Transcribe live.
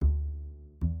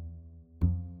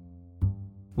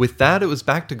With that, it was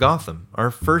back to Gotham, our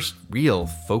first real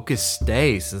focused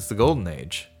stay since the Golden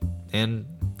Age. And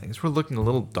things were looking a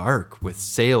little dark, with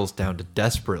sales down to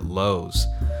desperate lows.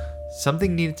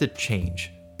 Something needed to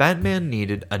change. Batman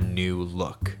needed a new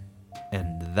look.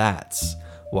 And that's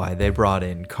why they brought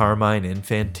in Carmine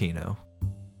Infantino.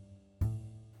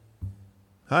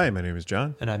 Hi, my name is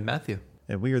John. And I'm Matthew.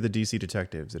 And we are the DC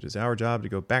Detectives. It is our job to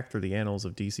go back through the annals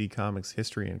of DC Comics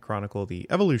history and chronicle the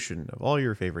evolution of all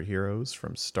your favorite heroes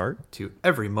from start to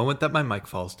every moment that my mic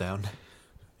falls down.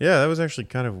 Yeah, that was actually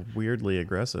kind of weirdly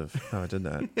aggressive how I did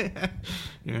that.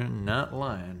 You're not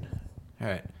lying. All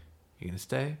right. You're going to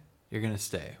stay? You're going to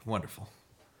stay. Wonderful.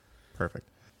 Perfect.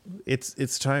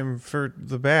 It's time for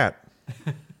the bat.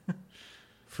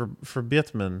 for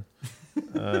Bitman.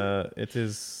 It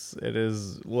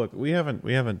is look, we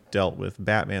haven't dealt with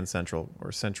Batman central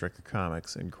or centric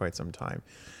comics in quite some time.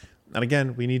 And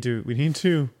again, we need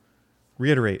to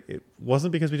reiterate, it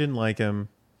wasn't because we didn't like him.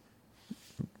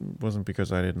 It wasn't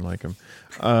because I didn't like him.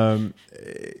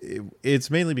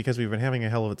 It's mainly because we've been having a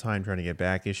hell of a time trying to get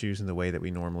back issues in the way that we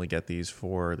normally get these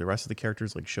for the rest of the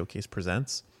characters, like Showcase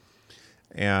Presents.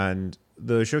 And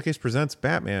the Showcase Presents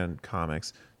Batman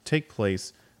comics take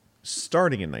place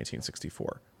starting in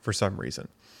 1964 for some reason.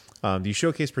 The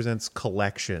Showcase Presents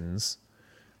collections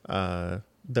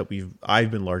that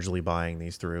I've been largely buying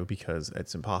these through because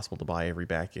it's impossible to buy every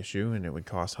back issue and it would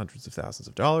cost hundreds of thousands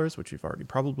of dollars, which you've already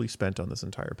probably spent on this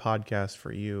entire podcast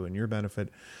for you and your benefit.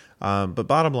 But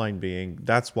bottom line being,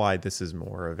 that's why this is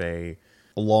more of a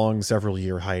long several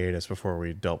year hiatus before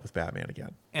we dealt with Batman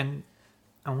again. And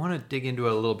I want to dig into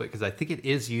it a little bit because I think it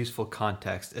is useful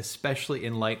context, especially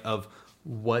in light of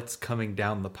what's coming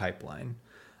down the pipeline.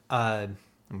 I'm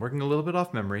working a little bit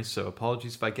off memory, so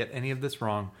apologies if I get any of this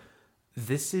wrong.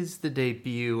 This is the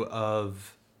debut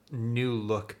of New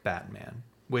Look Batman,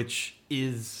 which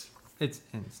is it's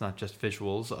not just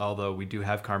visuals, although we do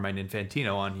have Carmine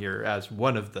Infantino on here as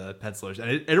one of the pencilers, and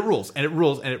it rules, and it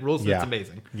rules, and it rules, and it's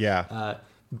amazing. Yeah.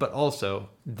 But also,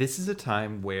 this is a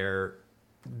time where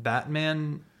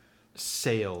Batman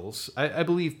sales, I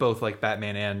believe both like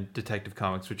Batman and Detective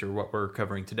Comics, which are what we're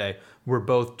covering today, were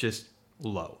both just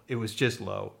low. It was just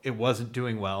low. It wasn't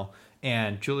doing well.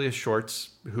 And Julius Schwartz,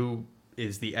 who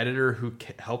is the editor who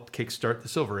helped kickstart the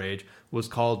Silver Age, was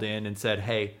called in and said,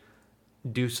 hey,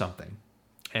 do something.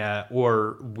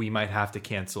 Or we might have to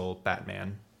cancel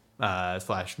Batman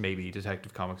 / maybe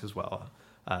Detective Comics as well.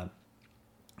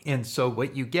 And so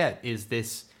what you get is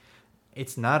this,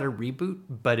 it's not a reboot,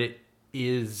 but it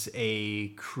is a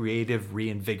creative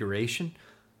reinvigoration.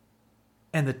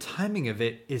 And the timing of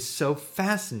it is so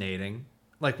fascinating.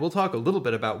 Like, we'll talk a little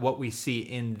bit about what we see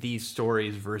in these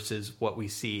stories versus what we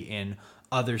see in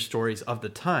other stories of the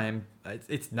time.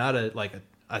 It's not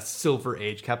a Silver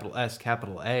Age, capital S,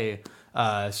 capital A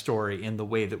story in the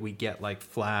way that we get like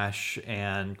Flash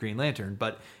and Green Lantern,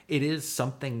 but it is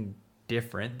something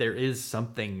different. There is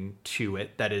something to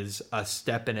it that is a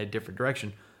step in a different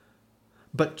direction.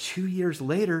 But 2 years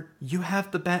later, you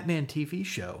have the Batman TV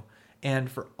show.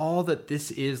 And for all that this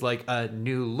is like a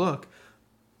new look,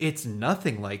 it's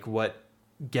nothing like what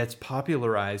gets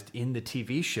popularized in the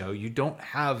TV show. You don't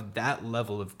have that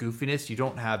level of goofiness. You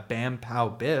don't have Bam Pow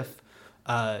Biff.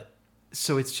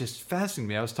 So it's just fascinating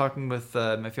me. I was talking with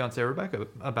my fiancée Rebecca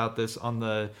about this on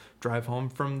the drive home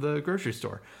from the grocery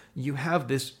store. You have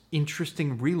this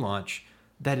interesting relaunch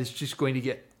that is just going to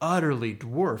get utterly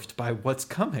dwarfed by what's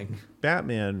coming.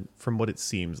 Batman, from what it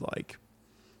seems like,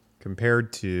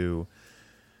 compared to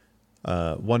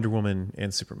Wonder Woman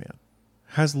and Superman,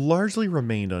 has largely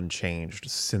remained unchanged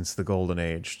since the Golden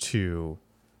Age to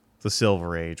the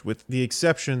Silver Age, with the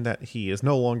exception that he is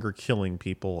no longer killing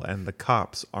people and the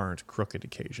cops aren't crooked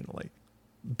occasionally.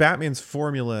 Batman's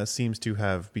formula seems to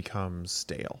have become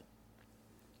stale,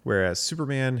 whereas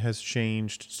Superman has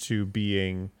changed to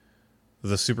being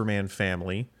the Superman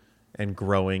family and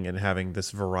growing and having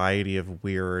this variety of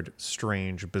weird,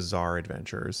 strange, bizarre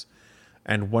adventures.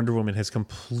 And Wonder Woman has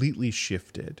completely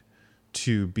shifted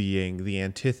to being the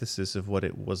antithesis of what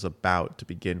it was about to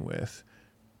begin with,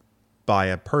 by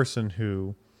a person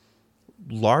who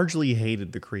largely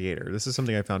hated the creator. This is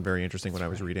something I found very interesting when I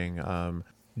was reading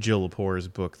Jill Lepore's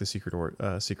book, The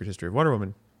Secret History of Wonder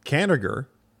Woman. Kanigher,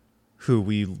 who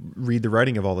we read the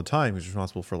writing of all the time, who's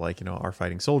responsible for Our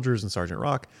Fighting Soldiers and Sergeant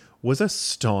Rock, was a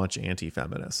staunch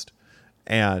anti-feminist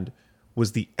and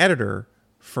was the editor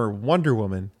for Wonder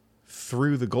Woman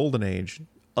through the Golden Age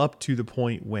up to the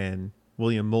point when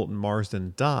William Moulton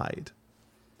Marsden died,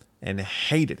 and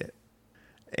hated it.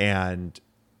 And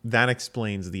that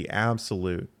explains the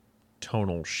absolute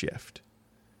tonal shift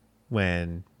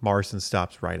when Morrison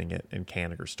stops writing it and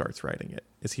Kanigher starts writing it,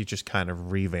 is he just kind of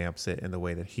revamps it in the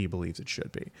way that he believes it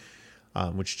should be,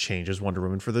 which changes Wonder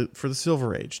Woman for the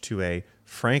Silver Age to a,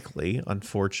 frankly,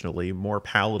 unfortunately, more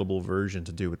palatable version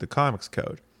to do with the Comics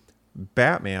Code.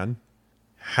 Batman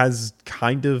has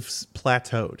kind of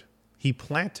plateaued. He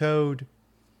plateaued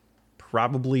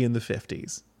probably in the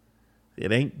 50s.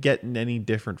 It ain't getting any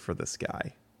different for this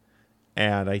guy.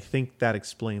 And I think that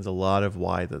explains a lot of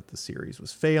why the series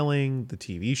was failing. The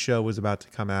TV show was about to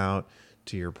come out.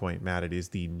 To your point, Matt, it is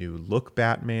the new look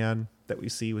Batman that we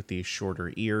see with these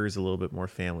shorter ears, a little bit more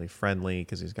family friendly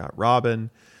because he's got Robin.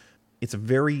 It's a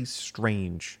very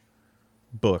strange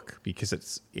book because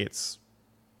it's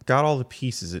got all the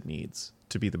pieces it needs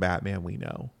to be the Batman we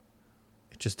know.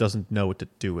 It just doesn't know what to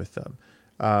do with them.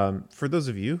 For those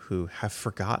of you who have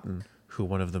forgotten who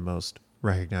one of the most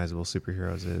recognizable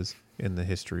superheroes is in the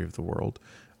history of the world,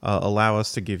 allow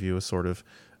us to give you a sort of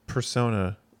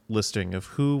persona listing of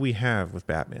who we have with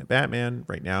Batman. Batman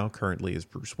right now currently is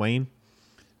Bruce Wayne.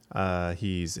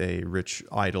 He's a rich,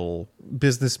 idle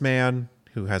businessman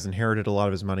who has inherited a lot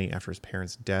of his money after his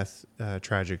parents' death,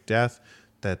 tragic death,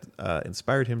 that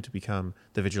inspired him to become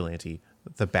the vigilante,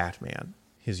 the Batman.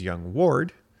 His young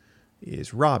ward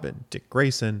is Robin, Dick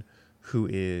Grayson, who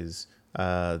is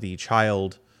the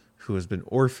child who has been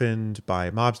orphaned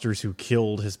by mobsters who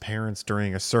killed his parents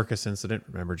during a circus incident.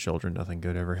 Remember, children, nothing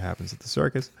good ever happens at the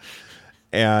circus.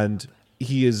 And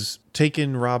he has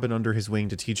taken Robin under his wing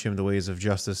to teach him the ways of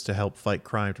justice, to help fight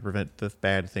crime, to prevent the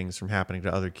bad things from happening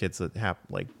to other kids that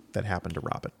happened to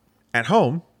Robin. At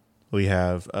home, we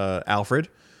have Alfred.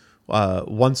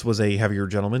 Once was a heavier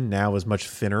gentleman, now is much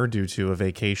thinner due to a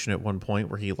vacation at one point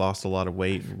where he lost a lot of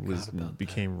weight and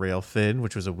became rail thin,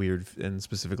 which was a weird and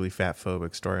specifically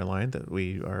fat-phobic storyline that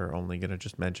we are only going to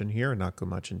just mention here and not go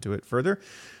much into it further.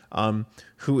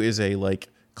 Who is a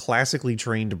classically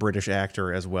trained British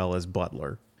actor as well as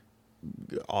butler.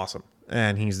 Awesome.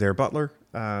 And he's their butler.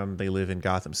 They live in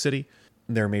Gotham City.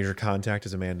 Their major contact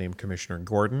is a man named Commissioner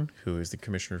Gordon, who is the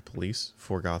commissioner of police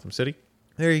for Gotham City.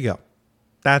 There you go.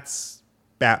 That's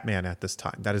Batman at this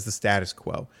time. That is the status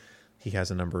quo. He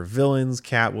has a number of villains,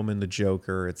 Catwoman, the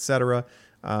Joker, etc.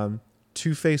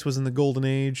 Two-Face was in the Golden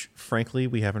Age. Frankly,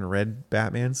 we haven't read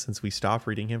Batman since we stopped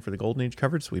reading him for the Golden Age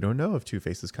coverage, so we don't know if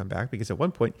Two-Face has come back, because at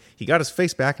one point he got his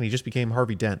face back and he just became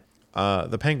Harvey Dent.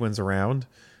 The Penguin's around,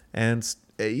 and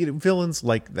villains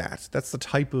like that. That's the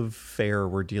type of fare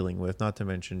we're dealing with, not to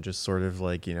mention just sort of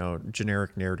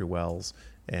generic ne'er-do-wells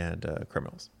and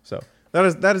criminals. So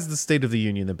that is the state of the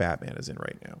union that Batman is in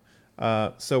right now.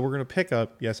 So we're going to pick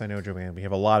up, yes, I know, Joanne, we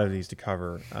have a lot of these to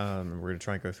cover. We're going to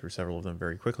try and go through several of them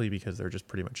very quickly because they're just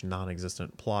pretty much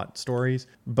non-existent plot stories.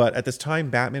 But at this time,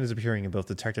 Batman is appearing in both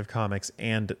Detective Comics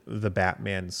and the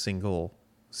Batman single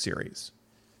series.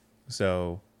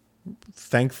 So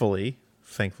thankfully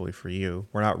for you,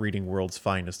 we're not reading World's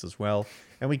Finest as well.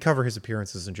 And we cover his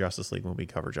appearances in Justice League when we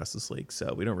cover Justice League.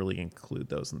 So we don't really include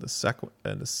those in this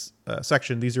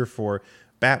section. These are for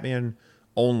Batman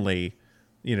only,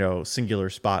 singular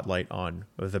spotlight on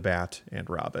the Bat and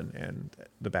Robin and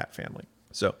the Bat family.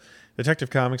 So Detective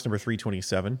Comics number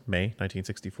 327, May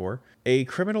 1964. A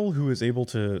criminal who is able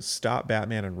to stop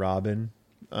Batman and Robin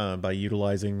by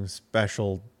utilizing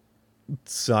special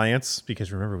science,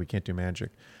 because remember, we can't do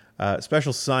magic.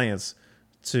 Special science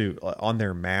on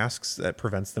their masks that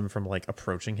prevents them from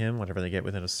approaching him whenever they get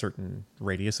within a certain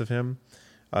radius of him,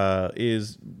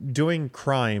 is doing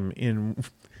crime in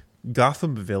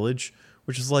Gotham Village,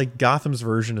 which is like Gotham's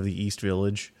version of the East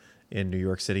Village in New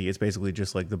York City. It's basically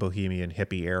just like the bohemian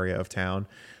hippie area of town,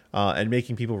 and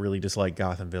making people really dislike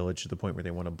Gotham Village to the point where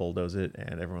they want to bulldoze it.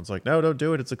 And everyone's like, no, don't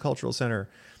do it. It's a cultural center.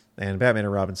 And Batman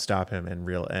and Robin stop him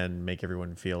and make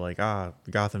everyone feel like,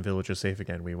 Gotham Village is safe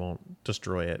again. We won't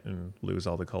destroy it and lose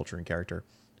all the culture and character.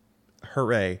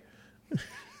 Hooray.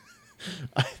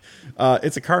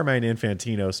 It's a Carmine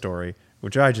Infantino story,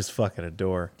 which I just fucking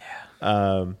adore.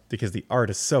 Yeah. Because the art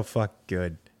is so fucking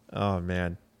good. Oh,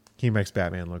 man. He makes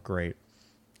Batman look great.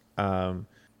 We're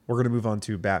going to move on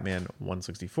to Batman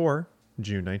 164,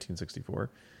 June 1964.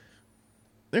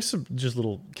 There's some just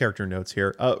little character notes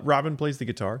here. Robin plays the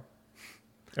guitar.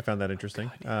 I found that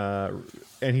interesting. And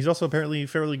he's also apparently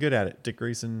fairly good at it. Dick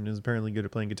Grayson is apparently good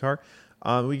at playing guitar.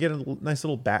 We get a nice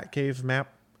little Batcave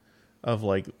map of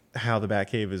how the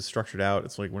Batcave is structured out.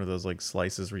 It's one of those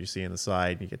slices where you see on the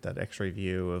side, and you get that X-ray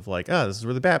view of this is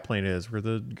where the Batplane is, where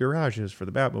the garage is for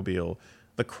the Batmobile,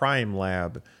 the crime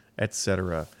lab,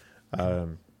 etc.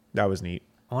 That was neat.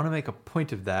 I want to make a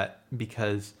point of that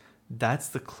because that's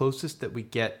the closest that we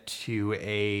get to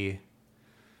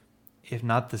if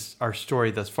not our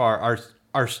story thus far,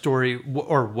 our story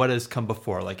or what has come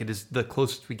before. Like, it is the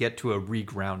closest we get to a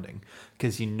regrounding.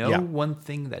 Because Yeah. one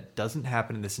thing that doesn't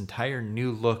happen in this entire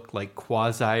new look, like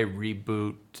quasi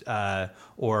reboot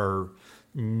or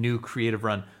new creative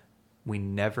run, we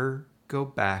never go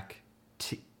back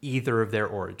to either of their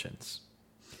origins.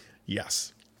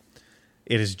 Yes.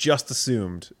 It is just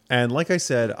assumed. And like I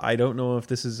said, I don't know if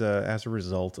this is as a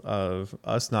result of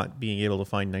us not being able to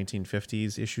find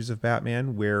 1950s issues of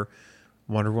Batman where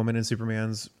Wonder Woman and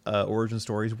Superman's origin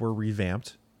stories were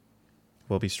revamped.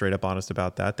 We'll be straight up honest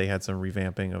about that. They had some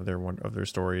revamping of their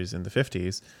stories in the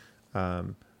 50s.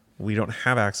 We don't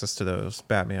have access to those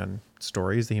Batman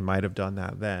stories. He might have done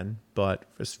that then, but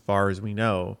as far as we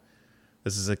know,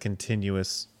 this is a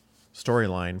continuous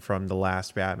storyline from the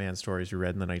last Batman stories you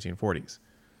read in the 1940s.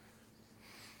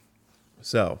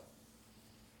 So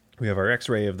we have our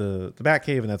X-ray of the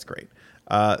Batcave, and that's great.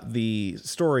 The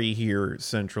story here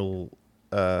centrally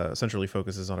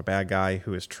focuses on a bad guy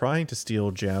who is trying to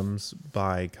steal gems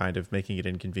by kind of making it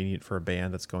inconvenient for a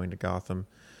band that's going to Gotham,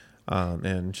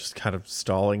 and just kind of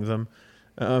stalling them.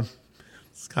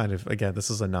 It's kind of, again, this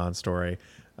is a non-story.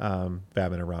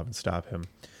 Batman and Robin stop him.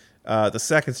 The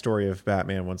second story of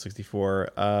Batman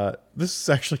 164, this is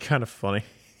actually kind of funny.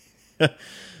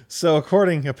 So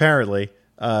according, apparently,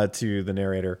 to the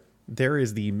narrator, there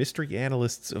is the Mystery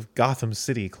Analysts of Gotham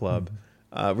City Club,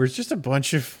 where it's just a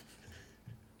bunch of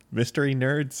mystery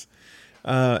nerds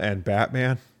and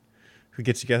Batman who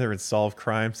get together and solve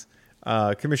crimes.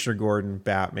 Commissioner Gordon,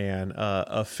 Batman,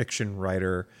 a fiction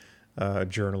writer,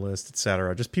 journalist,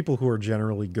 etc. Just people who are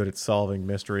generally good at solving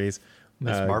mysteries.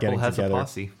 Miss Marple has a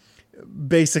posse.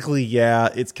 Basically, yeah,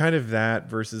 it's kind of that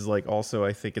versus like also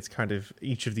I think it's kind of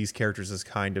each of these characters is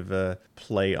kind of a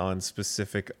play on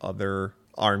specific other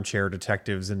armchair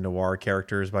detectives and noir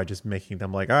characters by just making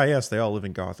them like, yes, they all live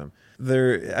in Gotham.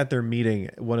 They're at their meeting,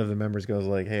 one of the members goes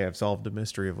like, hey, I've solved a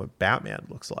mystery of what Batman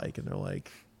looks like. And they're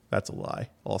like, that's a lie.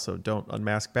 Also, don't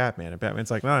unmask Batman. And Batman's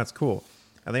like, no, that's cool.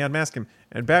 And they unmask him.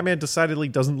 And Batman decidedly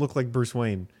doesn't look like Bruce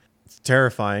Wayne. It's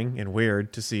terrifying and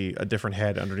weird to see a different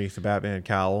head underneath the Batman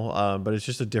cowl, but it's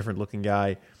just a different looking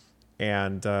guy.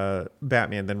 And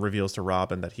Batman then reveals to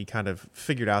Robin that he kind of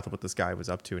figured out what this guy was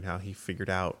up to, and how he figured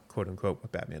out, quote unquote,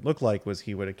 what Batman looked like was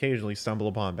he would occasionally stumble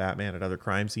upon Batman at other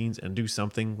crime scenes and do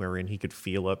something wherein he could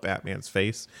feel up Batman's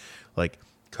face, like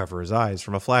cover his eyes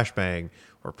from a flashbang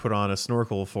or put on a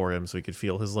snorkel for him so he could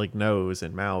feel his like nose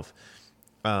and mouth.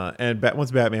 And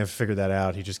once Batman figured that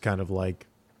out, he just kind of like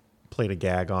played a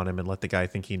gag on him and let the guy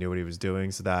think he knew what he was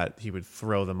doing so that he would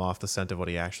throw them off the scent of what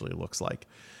he actually looks like.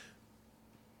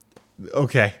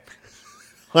 Okay.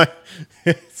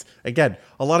 Again,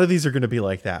 a lot of these are going to be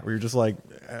like that, where you're just like,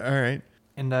 all right.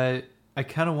 And I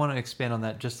kind of want to expand on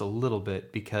that just a little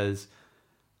bit, because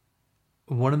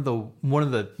one of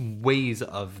the ways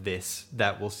of this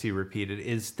that we'll see repeated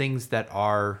is things that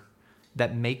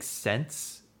make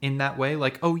sense in that way.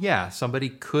 Like, oh yeah, somebody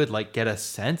could like get a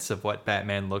sense of what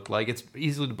Batman looked like. It's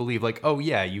easy to believe, like, oh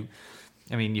yeah, you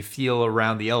feel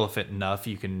around the elephant enough,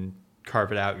 you can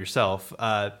carve it out yourself.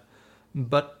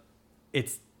 But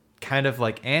it's kind of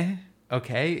like,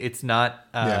 okay. It's not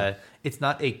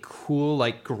a cool,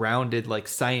 like grounded, like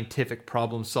scientific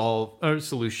problem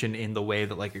solution in the way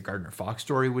that like a Gardner Fox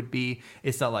story would be.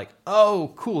 It's not like,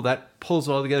 oh cool, that pulls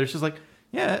it all together. It's just like,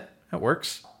 yeah, that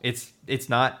works. It's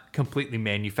not completely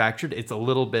manufactured. It's a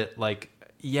little bit like,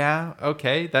 yeah,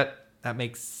 okay, that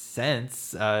makes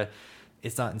sense.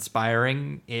 It's not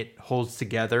inspiring. It holds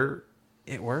together.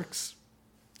 It works.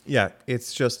 Yeah,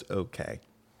 it's just okay.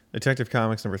 Detective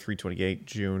Comics number 328,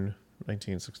 June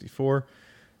 1964.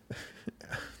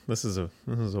 This is a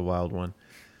wild one.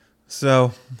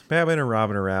 So Batman and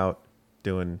Robin are out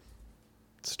doing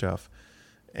stuff,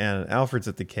 and Alfred's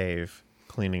at the cave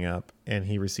cleaning up, and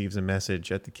he receives a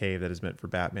message at the cave that is meant for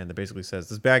Batman that basically says,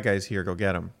 this bad guy's here, go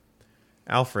get him.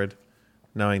 Alfred,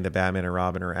 knowing that Batman and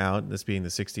Robin are out, this being the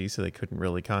 60s, so they couldn't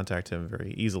really contact him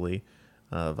very easily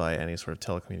via any sort of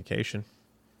telecommunication,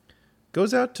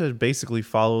 goes out to basically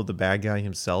follow the bad guy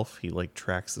himself. He like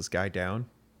tracks this guy down.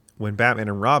 When Batman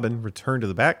and Robin return to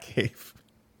the Batcave,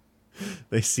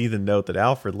 they see the note that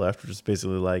Alfred left, which is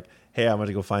basically like, hey, I'm going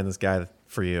to go find this guy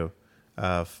for you.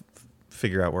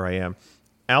 Figure out where I am.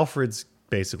 Alfred's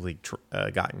basically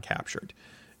gotten captured,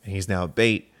 and he's now a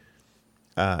bait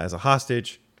as a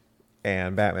hostage,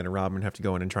 and Batman and Robin have to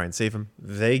go in and try and save him.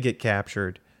 They get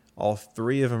captured. All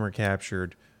three of them are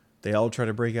captured. They all try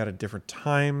to break out at different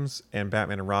times, and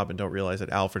Batman and Robin don't realize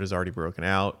that Alfred has already broken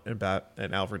out, and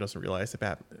Alfred doesn't realize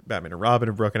that Batman and Robin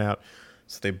have broken out,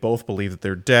 so they both believe that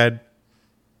they're dead.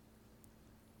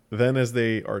 Then as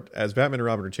Batman and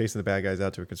Robin are chasing the bad guys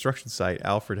out to a construction site,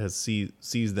 Alfred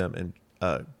sees them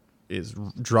and is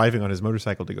driving on his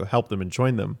motorcycle to go help them and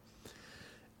join them.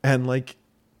 And like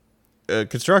a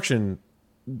construction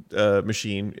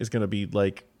machine is going to be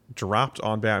like dropped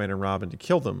on Batman and Robin to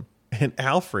kill them. And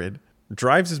Alfred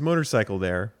drives his motorcycle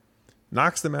there,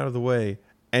 knocks them out of the way,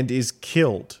 and is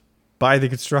killed by the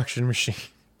construction machine.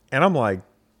 And I'm like,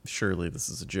 surely this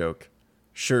is a joke.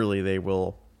 Surely they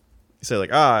will say like,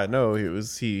 no,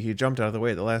 he jumped out of the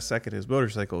way at the last second. His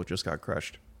motorcycle just got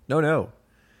crushed. No.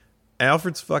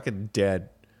 Alfred's fucking dead.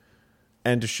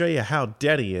 And to show you how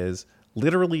dead he is,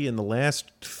 literally in the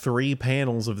last 3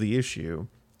 panels of the issue,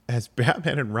 as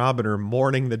Batman and Robin are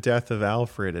mourning the death of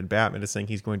Alfred, and Batman is saying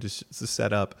he's going to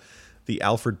set up the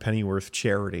Alfred Pennyworth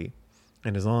charity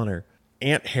in his honor,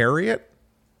 Aunt Harriet,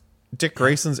 Dick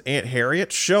Grayson's Aunt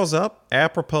Harriet, shows up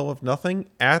apropos of nothing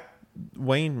at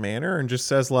Wayne Manor and just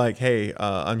says like, hey,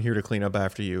 I'm here to clean up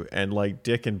after you. And like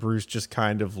Dick and Bruce just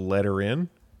kind of let her in,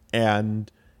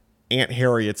 and Aunt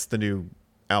Harriet's the new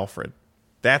Alfred.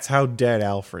 That's how dead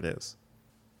Alfred is.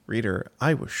 Reader,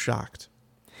 I was shocked.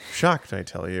 Shocked, I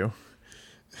tell you.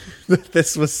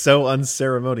 This was so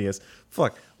unceremonious.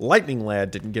 Fuck, Lightning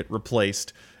Lad didn't get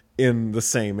replaced in the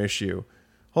same issue.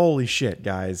 Holy shit,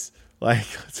 guys. Like,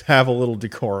 let's have a little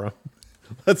decorum.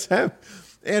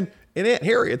 And in Aunt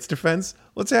Harriet's defense,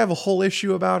 let's have a whole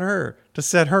issue about her to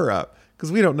set her up.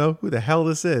 Because we don't know who the hell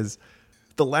this is.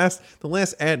 The last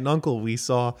aunt and uncle we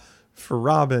saw for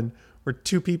Robin were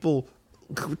 2 people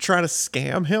trying to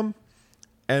scam him.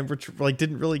 And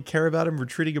didn't really care about him, were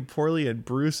treating him poorly, and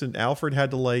Bruce and Alfred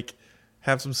had to like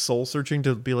have some soul searching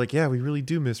to be like, yeah, we really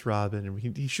do miss Robin,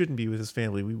 and he shouldn't be with his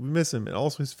family. We miss him, and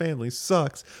also his family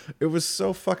sucks. It was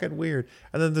so fucking weird.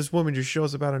 And then this woman just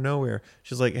shows up out of nowhere.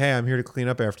 She's like, hey, I'm here to clean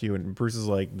up after you. And Bruce is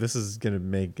like, this is gonna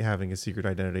make having a secret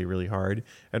identity really hard.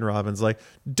 And Robin's like,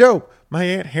 dope, my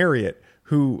Aunt Harriet,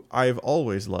 who I've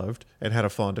always loved and had a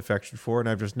fond affection for, and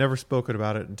I've just never spoken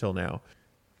about it until now.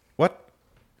 What?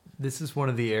 This is one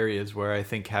of the areas where I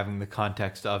think having the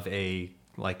context of a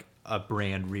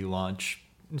brand relaunch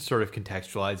sort of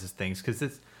contextualizes things,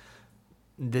 because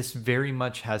this very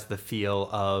much has the feel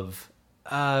of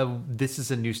this is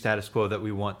a new status quo that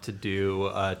we want to do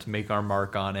to make our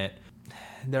mark on it.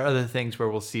 There are other things where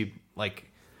we'll see like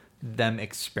them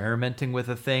experimenting with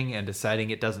a thing and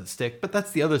deciding it doesn't stick, but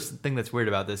that's the other thing that's weird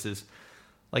about this is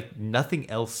like nothing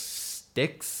else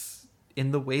sticks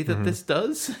in the way that this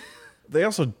does. They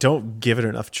also don't give it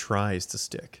enough tries to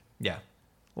stick. Yeah.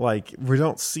 Like, we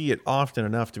don't see it often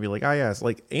enough to be like, yes,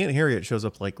 like Aunt Harriet shows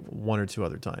up like 1 or 2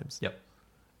 other times. Yep.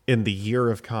 In the year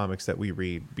of comics that we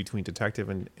read between Detective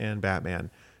and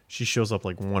Batman, she shows up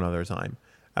like 1 other time.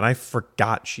 And I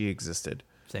forgot she existed.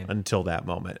 Same. Until that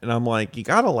moment. And I'm like, you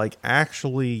gotta like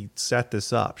actually set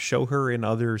this up. Show her in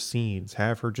other scenes.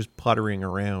 Have her just puttering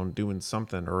around doing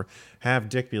something. Or have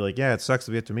Dick be like, yeah, it sucks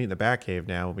that we have to meet in the Batcave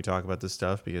now when we talk about this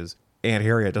stuff because Aunt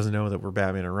Harriet doesn't know that we're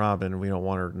Batman and Robin, and we don't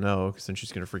want her to know because then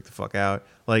she's going to freak the fuck out.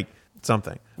 Like,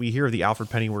 something. We hear of the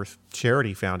Alfred Pennyworth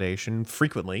Charity Foundation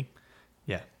frequently.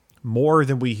 Yeah. More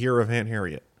than we hear of Aunt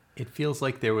Harriet. It feels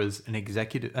like there was an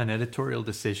editorial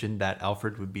decision that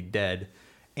Alfred would be dead,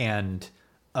 and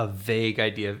a vague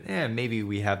idea of, maybe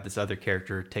we have this other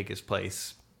character take his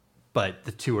place, but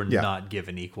the 2 are not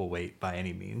given equal weight by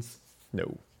any means.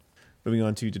 No. Moving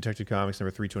on to Detective Comics number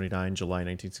 329, July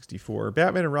 1964.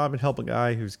 Batman and Robin help a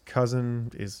guy whose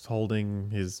cousin is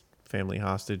holding his family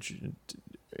hostage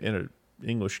in an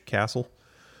English castle.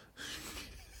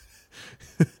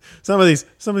 Some of these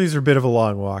are a bit of a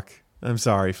long walk. I'm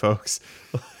sorry, folks.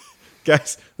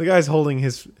 The guy's holding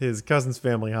his cousin's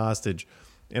family hostage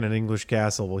in an English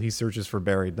castle while he searches for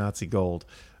buried Nazi gold.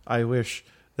 I wish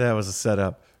that was a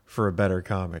setup for a better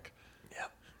comic.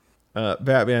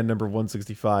 Batman number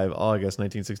 165, August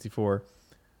 1964.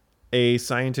 A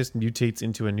scientist mutates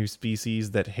into a new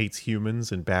species that hates humans,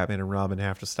 and Batman and Robin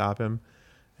have to stop him.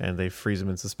 And they freeze him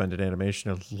in suspended animation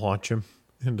and launch him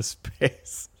into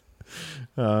space.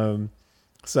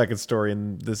 Second story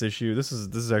in this issue. This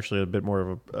is actually a bit more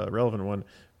of a relevant one.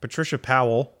 Patricia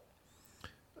Powell,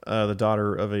 the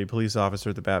daughter of a police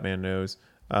officer that Batman knows,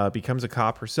 becomes a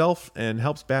cop herself and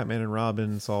helps Batman and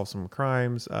Robin solve some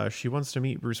crimes. She wants to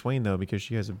meet Bruce Wayne, though, because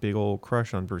she has a big old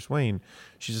crush on Bruce Wayne.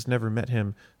 She's just never met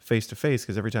him face to face,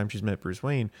 because every time she's met Bruce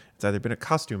Wayne, it's either been at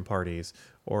costume parties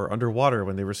or underwater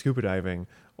when they were scuba diving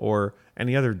or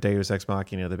any other deus ex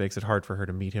machina that makes it hard for her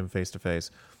to meet him face to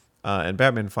face. And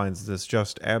Batman finds this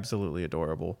just absolutely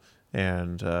adorable.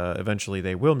 And eventually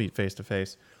they will meet face to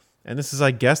face. And this is,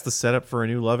 I guess, the setup for a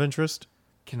new love interest.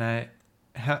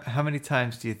 How many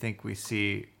times do you think we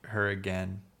see her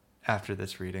again after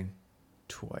this reading.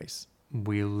 Twice.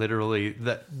 We literally,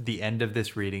 the end of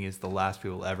this reading is the last we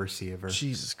will ever see of her.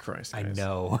 Jesus Christ, I guys.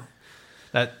 know.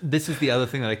 That this is the other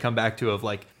thing that I come back to of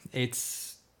like it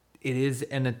is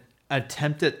an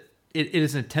attempt at it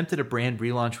is an attempt at a brand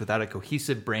relaunch without a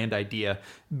cohesive brand idea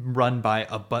run by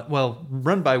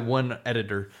one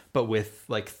editor but with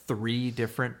like 3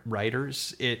 different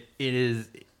writers. It is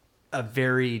a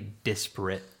very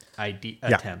disparate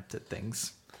attempt at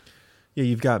things. Yeah,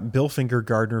 you've got Bill Finger,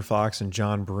 Gardner Fox, and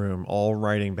John Broome all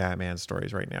writing Batman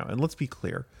stories right now. And let's be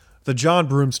clear, the John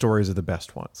Broome stories are the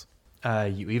best ones.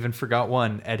 You even forgot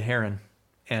one, Ed Herron.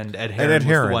 And Ed Ed was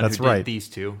Herron, the one that's who did right. these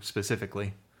 2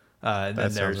 specifically. And then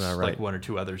That sounds there's about right. like 1 or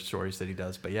 2 other stories that he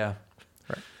does. But yeah.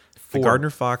 Right. 4, The Gardner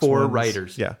Fox 4 ones,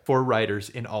 writers. yeah. 4 writers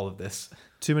in all of this.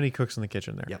 Too many cooks in the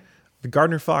kitchen there. Yep. The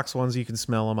Gardner Fox ones, you can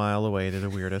smell a mile away. They're the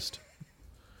weirdest.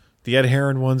 The Ed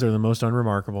Herron ones are the most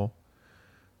unremarkable.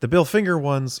 The Bill Finger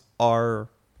ones are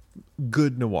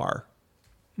good noir.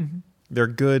 Mm-hmm. They're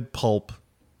good pulp.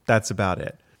 That's about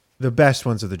it. The best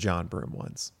ones are the John Broome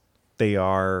ones. They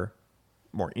are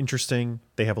more interesting.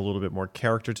 They have a little bit more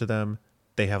character to them.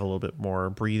 They have a little bit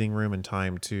more breathing room and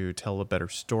time to tell a better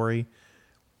story.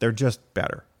 They're just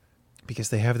better because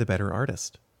they have the better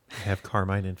artist. They have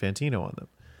Carmine Infantino on them.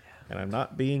 And I'm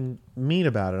not being mean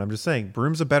about it. I'm just saying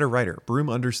Broome's a better writer.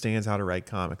 Broome understands how to write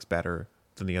comics better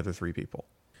than the other 3 people.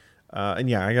 And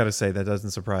yeah, I got to say that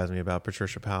doesn't surprise me about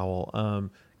Patricia Powell.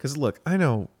 Because look, I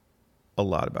know a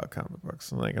lot about comic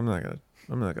books. Like I'm not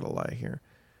gonna lie here.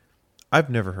 I've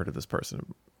never heard of this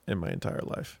person in my entire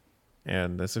life,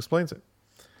 and this explains it.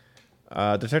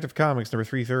 Detective Comics number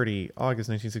 330, August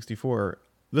 1964.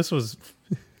 This was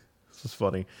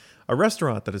funny. A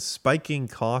restaurant that is spiking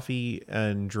coffee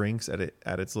and drinks at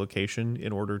its location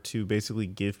in order to basically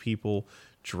give people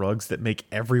drugs that make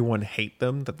everyone hate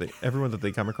them, everyone that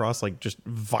they come across like just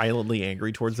violently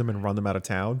angry towards them and run them out of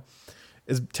town,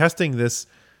 is testing this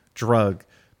drug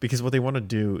because what they want to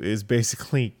do is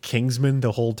basically Kingsman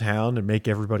the whole town and make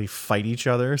everybody fight each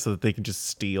other so that they can just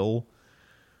steal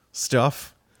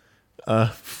stuff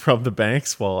from the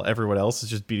banks while everyone else is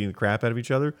just beating the crap out of each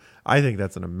other. I think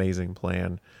that's an amazing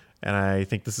plan. And I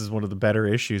think this is one of the better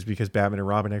issues because Batman and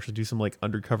Robin actually do some like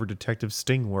undercover detective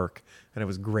sting work. And it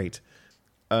was great.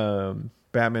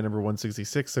 Batman number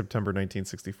 166, September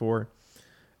 1964.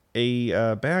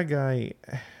 A bad guy.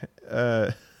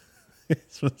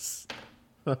 This was,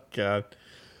 oh God.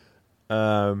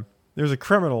 There's a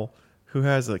criminal who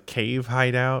has a cave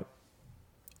hideout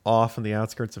off on the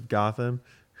outskirts of Gotham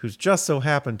who's just so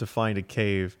happened to find a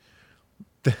cave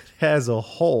that has a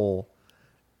hole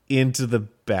into the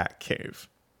Batcave.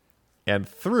 And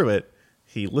through it,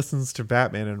 he listens to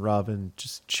Batman and Robin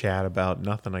just chat about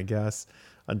nothing, I guess,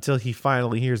 until he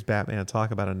finally hears Batman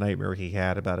talk about a nightmare he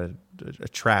had about a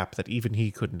trap that even he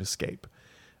couldn't escape.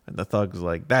 And the thug's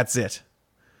like, that's it.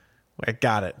 I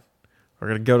got it. We're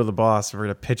going to go to the boss. We're going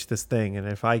to pitch this thing. And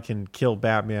if I can kill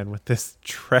Batman with this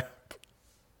trap,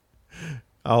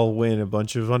 I'll win a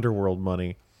bunch of underworld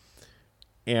money.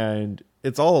 And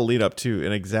it's all a lead up to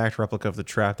an exact replica of the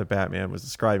trap that Batman was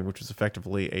describing, which was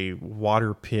effectively a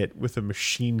water pit with a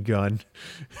machine gun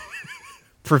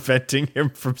preventing him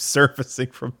from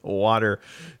surfacing from the water.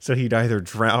 So he'd either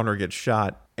drown or get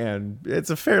shot. And it's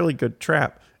a fairly good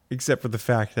trap, except for the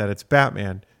fact that it's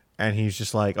Batman. And he's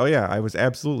just like, oh yeah, I was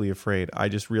absolutely afraid. I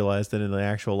just realized that in the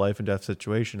actual life and death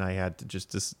situation, I had to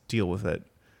just deal with it.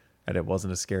 And it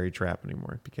wasn't a scary trap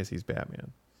anymore because he's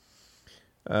Batman.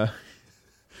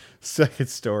 Second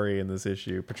story in this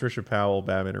issue, Patricia Powell,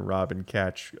 Batman, and Robin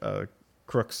catch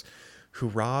crooks who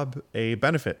rob a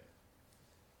benefit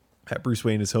that Bruce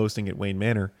Wayne is hosting at Wayne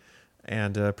Manor.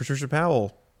 And Patricia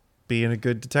Powell, being a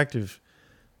good detective,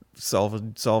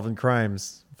 solving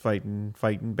crimes,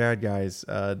 fighting bad guys,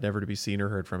 never to be seen or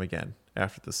heard from again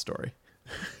after this story.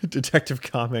 Detective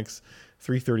Comics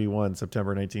 331, September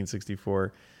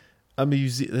 1964.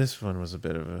 This one was a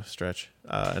bit of a stretch,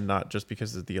 and not just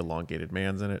because of the elongated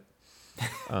man's in it.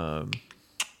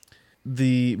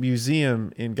 The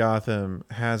museum in Gotham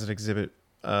has an exhibit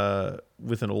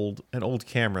with an old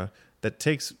camera that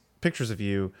takes pictures of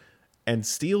you and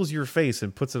steals your face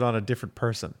and puts it on a different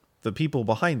person. The people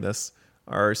behind this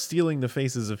are stealing the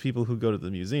faces of people who go to the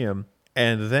museum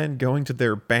and then going to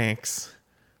their banks,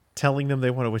 telling them they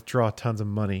want to withdraw tons of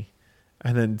money,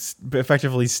 and then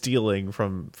effectively stealing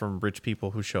from rich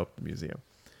people who show up at the museum.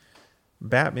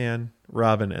 Batman,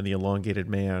 Robin, and the Elongated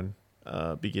Man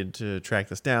begin to track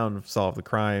this down, solve the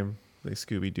crime. They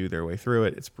Scooby-Doo their way through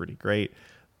it. It's pretty great.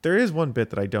 There is one bit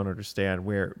that I don't understand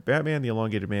where Batman, the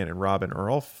Elongated Man, and Robin are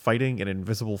all fighting an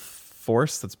invisible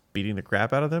force that's beating the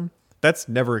crap out of them. That's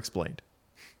never explained.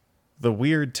 the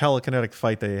weird telekinetic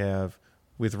fight they have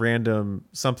with random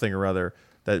something or other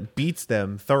that beats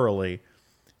them thoroughly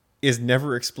is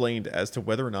never explained as to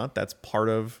whether or not that's part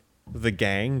of the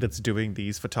gang that's doing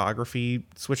these photography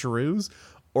switcheroos,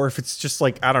 or if it's just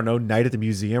like, I don't know, Night at the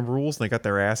Museum rules and they got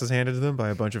their asses handed to them by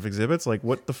a bunch of exhibits. Like,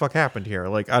 what the fuck happened here?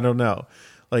 Like, I don't know.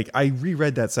 Like, I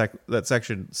reread that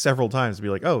section several times to be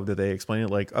like, oh, did they explain it?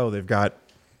 Like, oh, they've got,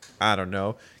 I don't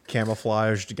know,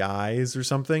 camouflaged guys or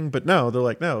something. But no, they're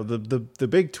like, no, the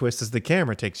big twist is the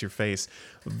camera takes your face.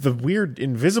 The weird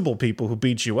invisible people who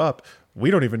beat you up, we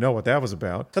don't even know what that was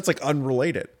about. That's like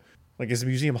unrelated. Like, is the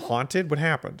museum haunted? What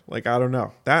happened? Like, I don't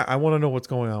know. That I want to know what's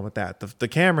going on with that. The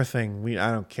camera thing,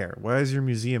 I don't care. Why does your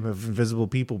museum have invisible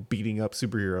people beating up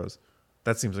superheroes?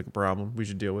 That seems like a problem we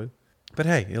should deal with. But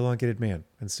hey, Elongated Man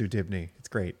and Sue Dibney. It's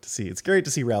great to see. It's great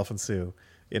to see Ralph and Sue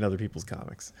in other people's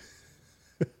comics.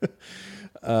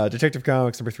 Detective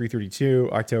Comics number 332,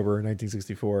 October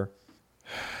 1964.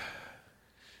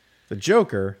 The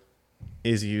Joker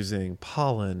is using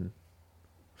pollen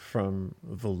from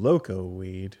the loco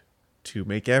weed to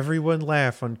make everyone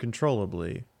laugh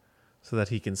uncontrollably so that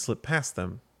he can slip past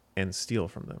them and steal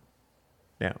from them.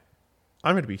 Now,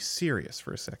 I'm going to be serious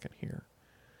for a second here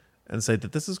and say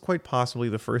that this is quite possibly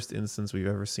the first instance we've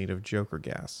ever seen of Joker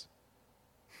gas.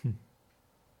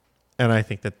 And I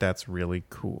think that that's really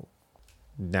cool.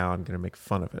 Now I'm going to make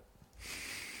fun of it.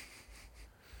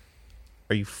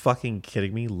 Are you fucking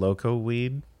kidding me? Loco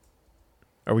weed?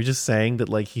 Are we just saying that,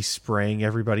 like, he's spraying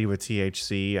everybody with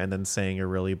THC and then saying a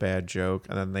really bad joke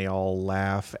and then they all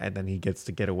laugh and then he gets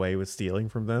to get away with stealing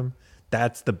from them?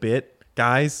 That's the bit,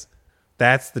 guys?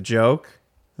 That's the joke?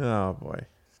 Oh, boy.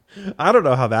 I don't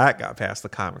know how that got past the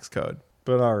comics code,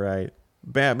 but all right.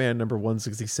 Batman number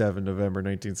 167, November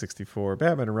 1964.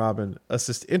 Batman and Robin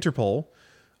assist Interpol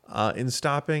in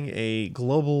stopping a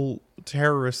global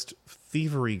terrorist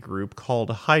thievery group called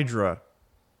Hydra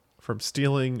from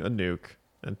stealing a nuke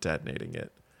and detonating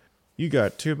it. You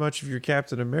got too much of your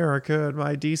Captain America in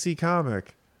my DC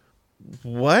comic.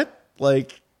 What?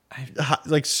 Like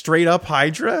straight up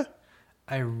Hydra?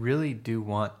 I really do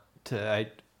want to.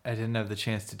 I didn't have the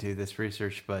chance to do this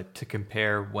research, but to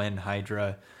compare when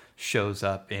Hydra shows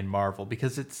up in Marvel,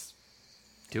 because it's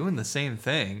doing the same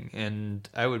thing, and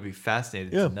I would be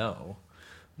fascinated to know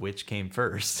which came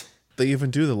first. They even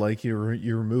do the, like, you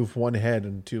remove one head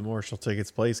and two more shall take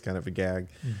its place kind of a gag.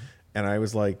 Mm-hmm. And I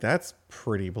was like, that's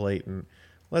pretty blatant.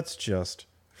 Let's just,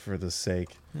 for the sake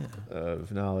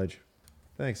of knowledge.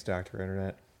 Thanks, Dr.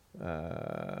 Internet.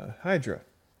 Hydra.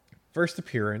 First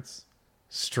appearance,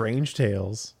 Strange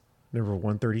Tales, number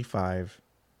 135,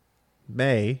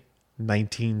 May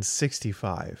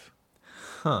 1965.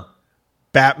 Huh.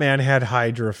 Batman had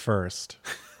Hydra first.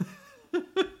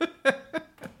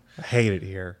 I hate it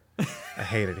here.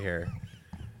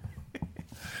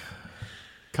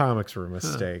 Comics were a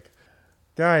mistake.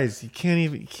 Guys, you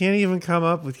can't even come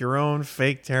up with your own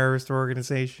fake terrorist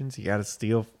organizations. You got to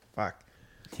steal. Fuck.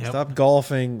 Yep. Stop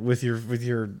golfing with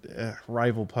your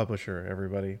rival publisher,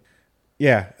 everybody.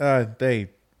 Yeah,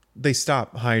 they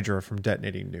stop Hydra from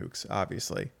detonating nukes,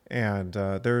 obviously. And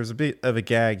there's a bit of a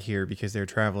gag here because they're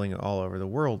traveling all over the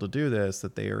world to do this,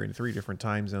 that they are in 3 different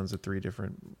time zones at 3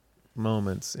 different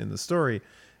moments in the story.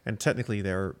 And technically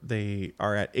they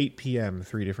are at 8 p.m.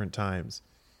 3 different times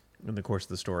in the course of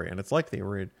the story. And it's like they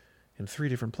were in 3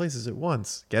 different places at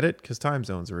once. Get it? Because time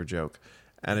zones are a joke.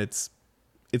 And it's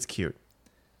cute.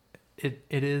 It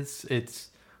is. It's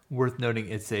worth noting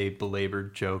it's a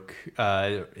belabored joke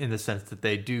in the sense that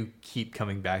they do keep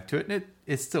coming back to it, and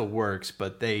it still works,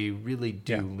 but they really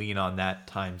do lean on that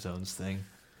time zones thing.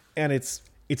 And it's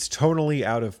tonally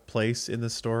out of place in the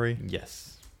story.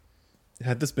 Yes.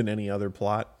 Had this been any other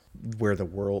plot where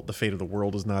the fate of the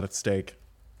world is not at stake,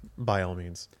 by all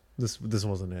means. This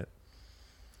wasn't it.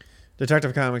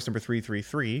 Detective Comics number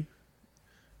 333,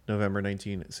 November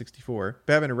 1964.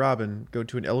 Batman and Robin go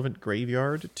to an elephant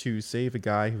graveyard to save a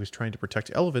guy who is trying to protect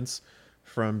elephants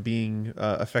from being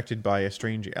affected by a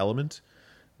strange element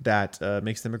that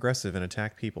makes them aggressive and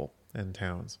attack people and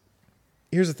towns.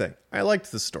 Here's the thing. I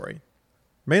liked this story,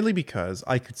 mainly because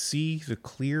I could see the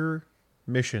clear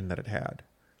mission that it had,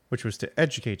 which was to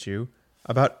educate you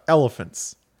about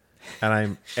elephants. And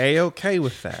I'm A-okay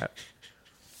with that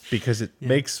because it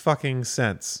makes fucking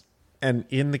sense. And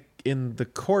in the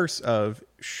course of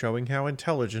showing how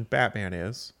intelligent Batman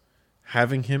is,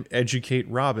 having him educate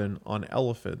Robin on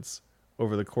elephants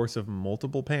over the course of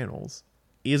multiple panels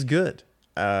is good.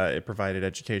 It provided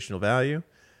educational value.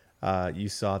 You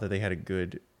saw that they had a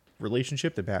good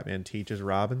relationship that Batman teaches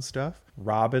Robin stuff.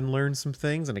 Robin learned some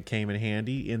things, and it came in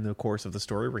handy in the course of the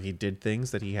story where he did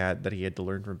things that he had to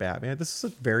learn from Batman. This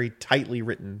is a very tightly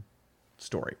written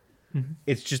story.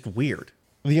 It's just weird.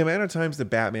 The amount of times that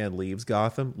Batman leaves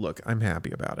Gotham, look, I'm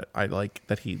happy about it. I like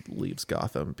that he leaves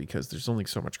Gotham because there's only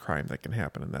so much crime that can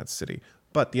happen in that city.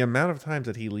 But the amount of times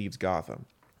that he leaves Gotham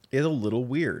is a little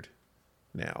weird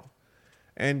now.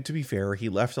 And to be fair, he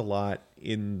left a lot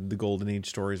in the Golden Age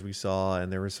stories we saw,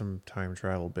 and there were some time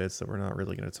travel bits that we're not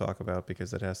really going to talk about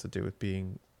because that has to do with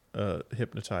being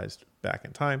hypnotized back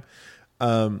in time.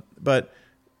 But,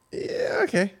 yeah,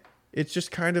 okay. It's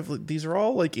just kind of, these are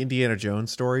all like Indiana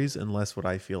Jones stories, unless what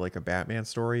I feel like a Batman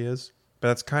story is. But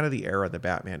that's kind of the era that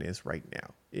Batman is right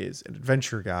now, is an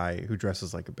adventure guy who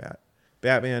dresses like a bat.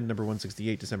 Batman, number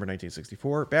 168, December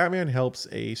 1964. Batman helps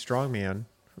a strong man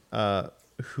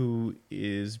who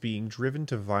is being driven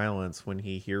to violence when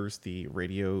he hears the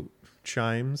radio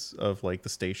chimes of like the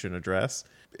station address.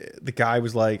 The guy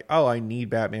was like, "Oh, I need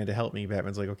Batman to help me."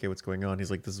 Batman's like, "Okay, what's going on?" He's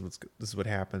like, "This is what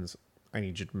happens. I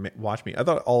need you to watch me." I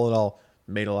thought all in all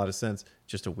made a lot of sense.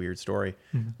 Just a weird story.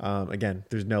 Again,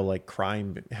 there's no like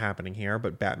crime happening here,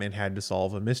 but Batman had to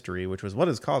solve a mystery, which was what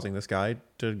is causing this guy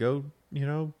to go,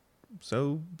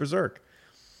 so berserk.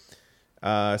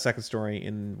 Second story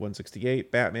in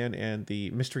 168, Batman and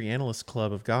the Mystery Analyst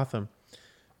Club of Gotham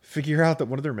figure out that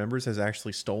one of their members has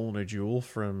actually stolen a jewel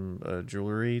from a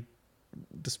jewelry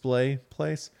display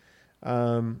place.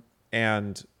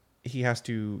 And he has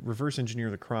to reverse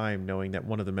engineer the crime, knowing that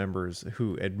one of the members,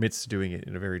 who admits to doing it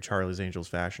in a very Charlie's Angels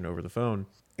fashion over the phone,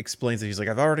 explains that he's like,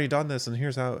 "I've already done this, and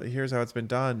here's how it's been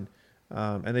done."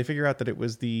 And they figure out that it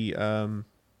was the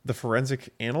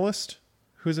forensic analyst,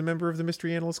 who's a member of the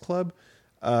Mystery Analyst Club,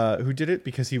 who did it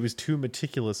because he was too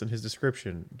meticulous in his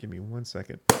description. Give me 1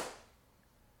 second.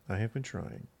 I have been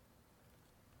trying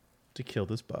to kill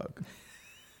this bug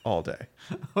all day.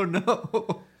 Oh,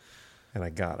 no. And I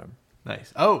got him.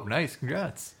 Nice. Oh, nice.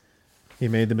 Congrats. He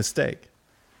made the mistake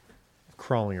of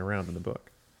crawling around in the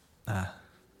book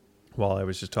while I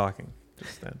was just talking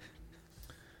just then.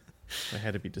 I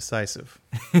had to be decisive.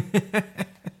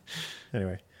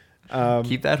 Anyway.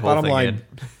 Keep that whole thing in.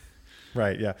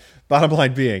 Right, yeah. Bottom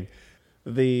line being,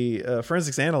 the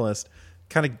forensics analyst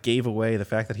kind of gave away the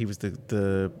fact that he was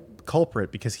the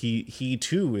culprit because he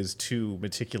too is too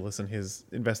meticulous in his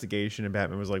investigation, and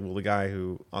Batman was like, well, the guy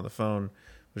who on the phone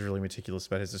was really meticulous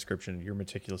about his description. You're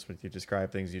meticulous when you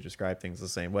describe things the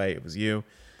same way. It was you.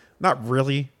 Not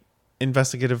really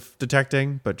investigative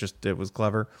detecting, but just it was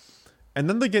clever. And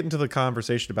then they get into the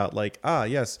conversation about like,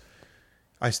 yes,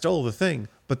 I stole the thing,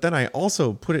 but then I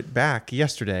also put it back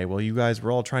yesterday while you guys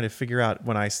were all trying to figure out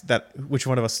which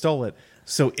one of us stole it.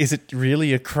 So is it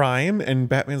really a crime? And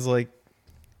Batman's like,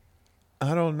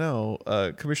 I don't know.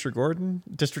 Commissioner Gordon,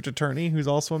 district attorney, who's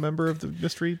also a member of the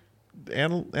Mystery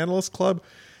Analyst Club,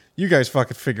 you guys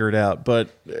fucking figure it out. But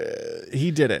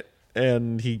he did it,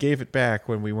 and he gave it back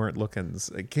when we weren't looking.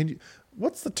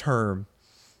 What's the term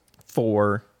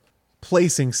for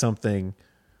placing something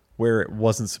where it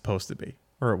wasn't supposed to be,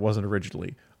 or it wasn't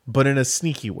originally, but in a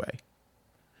sneaky way?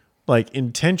 Like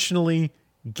intentionally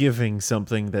giving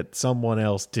something that someone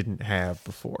else didn't have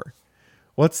before.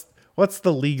 What's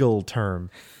the legal term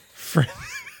for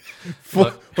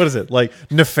what is it? Like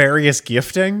nefarious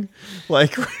gifting?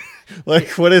 Like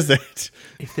what is it?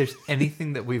 If there's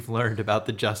anything that we've learned about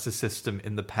the justice system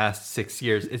in the past 6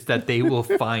 years, it's that they will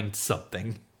find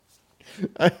something.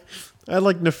 I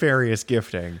like nefarious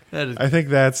gifting. I think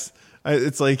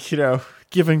it's like,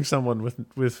 giving someone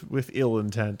with ill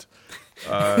intent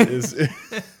is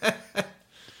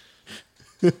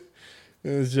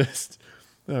it's just,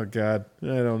 oh God, I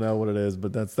don't know what it is,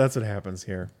 but that's what happens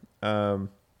here. The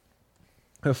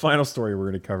final story we're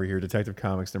going to cover here, Detective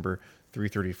Comics number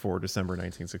 334, December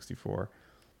 1964.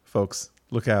 Folks,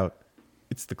 look out.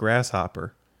 It's the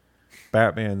Grasshopper,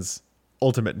 Batman's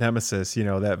ultimate nemesis,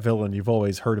 that villain you've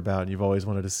always heard about and you've always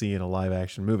wanted to see in a live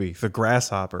action movie. The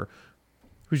Grasshopper,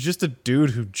 who's just a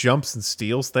dude who jumps and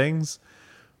steals things,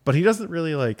 but he doesn't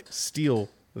really steal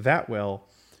that well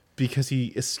because he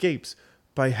escapes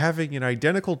by having an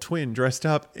identical twin dressed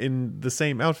up in the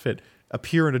same outfit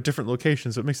appear in a different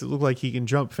location, so it makes it look like he can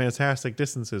jump fantastic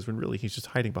distances when really he's just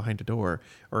hiding behind a door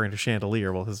or in a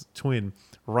chandelier while his twin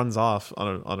runs off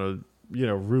on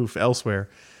a roof elsewhere.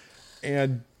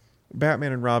 And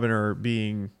Batman and Robin are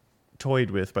being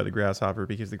toyed with by the Grasshopper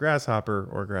because the Grasshopper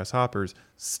or Grasshoppers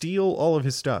steal all of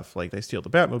his stuff. Like they steal the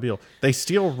Batmobile, they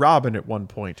steal Robin at one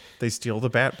point, they steal the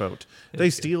Batboat, they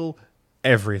steal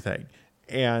everything.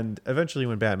 And eventually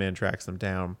when Batman tracks them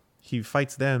down, he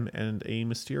fights them and a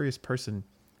mysterious person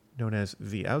known as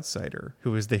the Outsider,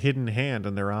 who is the hidden hand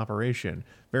in their operation.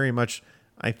 Very much,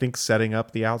 I think, setting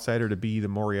up the Outsider to be the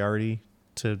Moriarty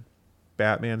to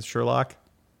Batman's Sherlock.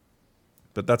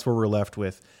 But that's where we're left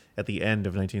with at the end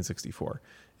of 1964,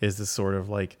 is this sort of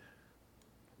like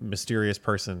mysterious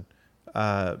person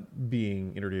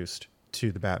being introduced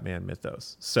to the Batman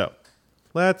mythos. So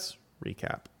let's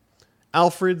recap.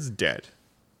 Alfred's dead.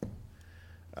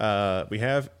 We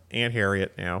have Aunt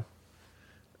Harriet now,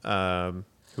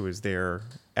 who is their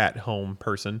at-home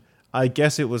person. I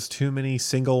guess it was too many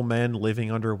single men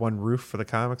living under one roof for the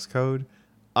comics code.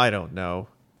 I don't know.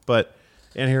 But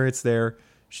Aunt Harriet's there.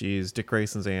 She's Dick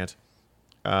Grayson's aunt.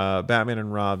 Batman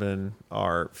and Robin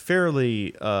are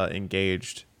fairly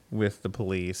engaged with the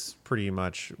police, pretty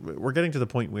much. We're getting to the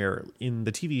point where in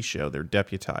the TV show they're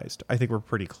deputized. I think we're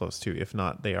pretty close to, if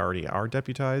not they already are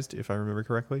deputized, if I remember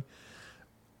correctly.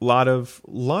 Lot of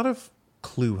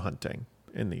clue hunting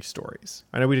in these stories.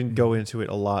 I know we didn't go into it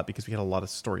a lot because we had a lot of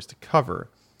stories to cover,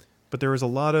 but there was a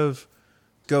lot of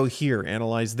go here,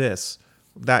 analyze this.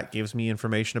 That gives me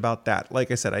information about that. Like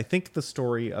I said, I think the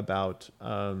story about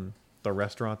the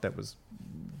restaurant that was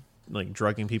like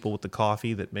drugging people with the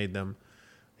coffee that made them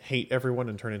hate everyone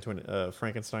and turn into a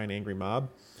Frankenstein angry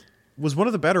mob was one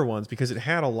of the better ones because it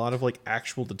had a lot of like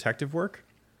actual detective work,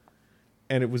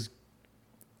 and it was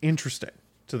interesting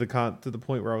to the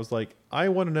point where I was like, I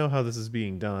want to know how this is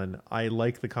being done. I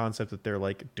like the concept that they're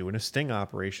like doing a sting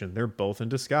operation. They're both in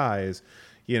disguise,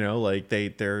 you know, like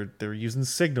they're using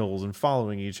signals and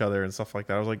following each other and stuff like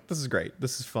that. I was like, this is great.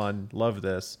 This is fun. Love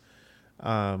this.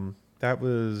 That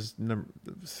was number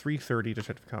 330,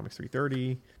 Detective Comics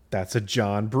 330. That's a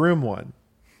John Broome one.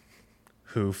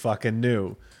 Who fucking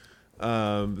knew?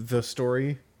 The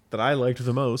story that I liked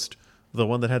the most, the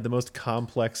one that had the most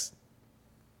complex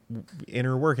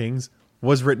inner workings,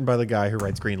 was written by the guy who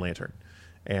writes Green Lantern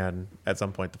and at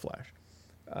some point The Flash.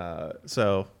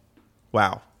 So,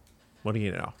 wow. What do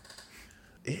you know?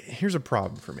 Here's a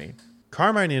problem for me.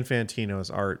 Carmine Infantino's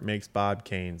art makes Bob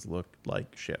Kane's look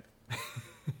like shit.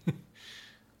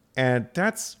 And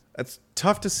that's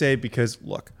tough to say because,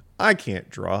 look, I can't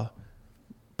draw.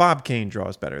 Bob Kane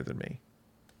draws better than me.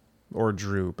 Or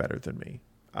drew better than me.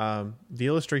 The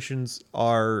illustrations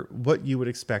are what you would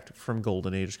expect from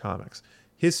Golden Age comics.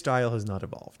 His style has not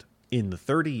evolved. In the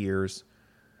 30 years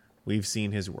we've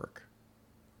seen his work,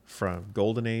 from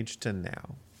Golden Age to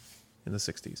now, in the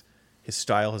 60s, his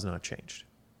style has not changed.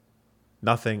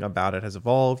 Nothing about it has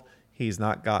evolved. He's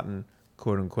not gotten,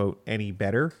 quote unquote, any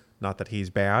better. Not that he's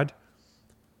bad,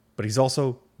 but he's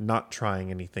also not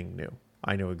trying anything new.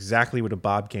 I know exactly what a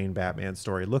Bob Kane Batman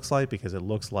story looks like because it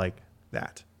looks like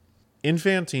that.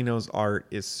 Infantino's art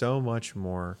is so much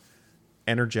more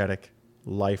energetic,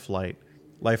 lifelike,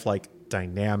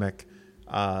 dynamic,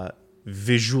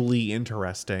 visually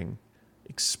interesting,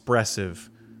 expressive,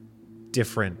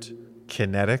 different,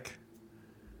 kinetic,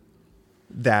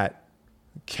 that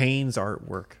Kane's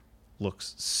artwork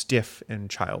looks stiff and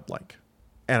childlike.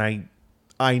 And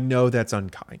I know that's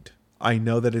unkind. I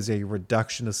know that is a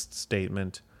reductionist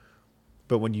statement.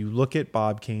 But when you look at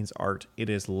Bob Kane's art, it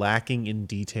is lacking in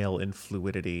detail and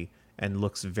fluidity and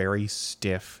looks very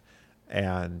stiff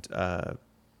and,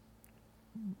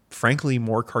 frankly,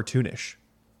 more cartoonish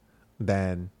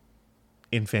than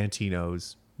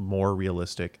Infantino's more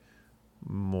realistic,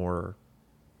 more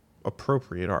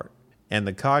appropriate art. And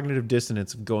the cognitive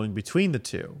dissonance of going between the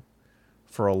two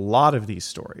for a lot of these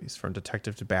stories, from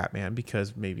Detective to Batman,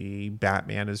 because maybe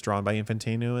Batman is drawn by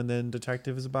Infantino and then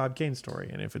Detective is a Bob Kane story.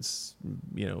 And if it's,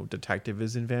 you know, Detective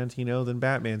is Infantino, then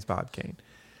Batman's Bob Kane.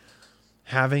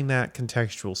 Having that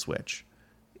contextual switch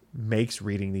makes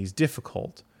reading these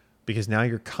difficult because now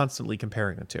you're constantly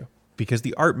comparing the two. Because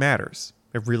the art matters.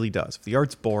 It really does. If the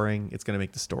art's boring, it's going to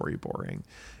make the story boring.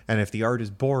 And if the art is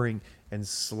boring and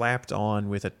slapped on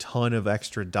with a ton of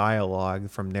extra dialogue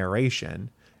from narration,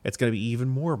 it's going to be even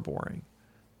more boring.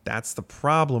 That's the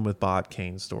problem with Bob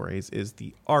Kane stories, is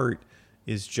the art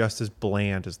is just as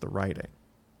bland as the writing.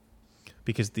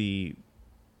 Because the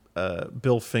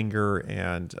Bill Finger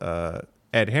and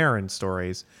Ed Herron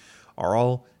stories are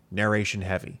all narration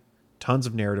heavy. Tons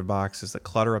of narrative boxes that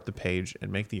clutter up the page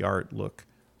and make the art look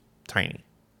tiny.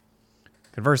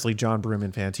 Conversely, John Broome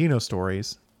Infantino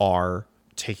stories are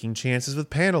taking chances with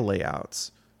panel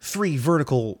layouts. 3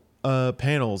 vertical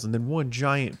panels and then 1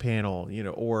 giant panel, you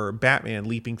know, or Batman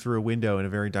leaping through a window in a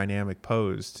very dynamic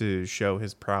pose to show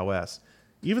his prowess.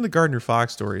 Even the Gardner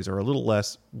Fox stories are a little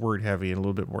less word heavy and a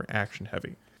little bit more action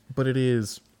heavy. But it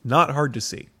is not hard to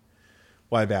see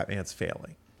why Batman's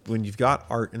failing. When you've got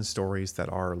art and stories that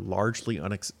are largely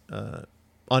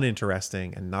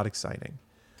uninteresting and not exciting,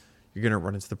 you're going to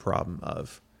run into the problem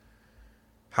of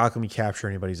how can we capture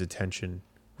anybody's attention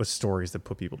with stories that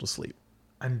put people to sleep?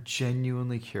 I'm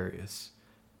genuinely curious.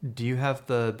 Do you have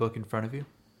the book in front of you?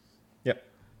 Yep.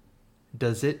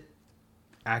 Does it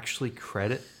actually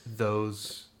credit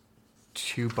those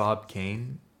to Bob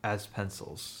Kane as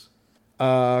pencils?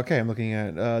 Okay, I'm looking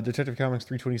at Detective Comics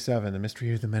 327, The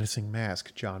Mystery of the Menacing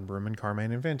Mask, John Broome and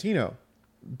Carmine Infantino.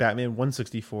 Batman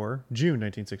 164, June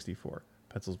 1964.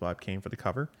 Pencils Bob Kane for the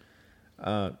cover.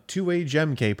 Two-way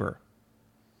gem caper.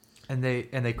 And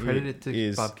they credit it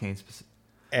to Bob Kane specifically.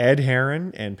 Ed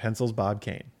Herron and pencils Bob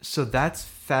Kane. So that's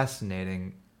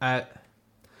fascinating.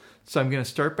 So I'm going to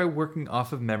start by working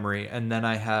off of memory, and then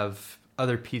I have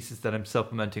other pieces that I'm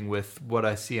supplementing with what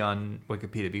I see on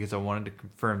Wikipedia because I wanted to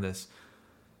confirm this.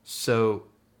 So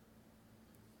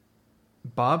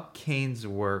Bob Kane's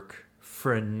work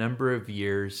for a number of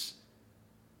years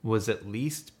was at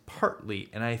least partly,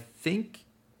 and I think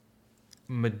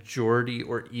majority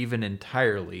or even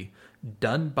entirely,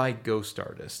 done by ghost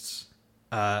artists,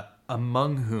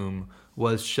 among whom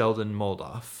was Sheldon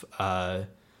Moldoff.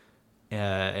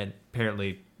 And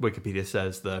apparently Wikipedia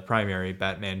says the primary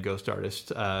Batman ghost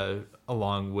artist,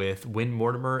 along with Win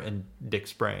Mortimer and Dick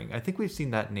Sprang. I think we've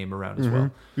seen that name around as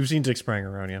well. We've seen Dick Sprang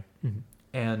around, yeah. Mm-hmm.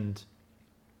 And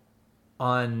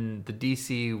on the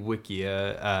DC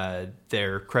Wikia,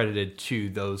 they're credited to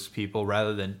those people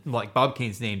rather than, like, Bob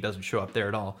Kane's name doesn't show up there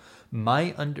at all.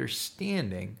 My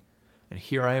understanding, and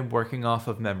here I am working off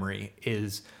of memory,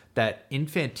 is that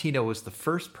Infantino was the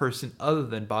first person other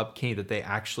than Bob Kane that they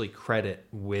actually credit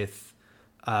with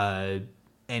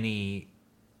any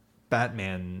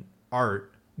Batman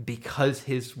art, because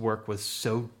his work was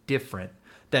so different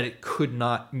that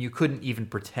you couldn't even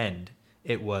pretend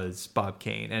it was Bob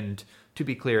Kane. And to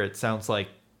be clear, it sounds like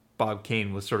Bob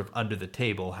Kane was sort of under the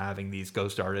table having these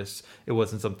ghost artists. It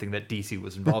wasn't something that DC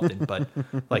was involved in, but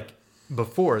like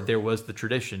before, there was the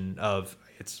tradition of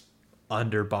it's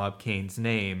under Bob Kane's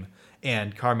name,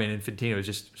 and Carmine Infantino is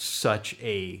just such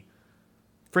a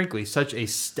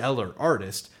stellar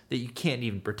artist that you can't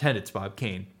even pretend it's Bob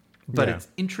Kane. But it's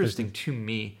interesting to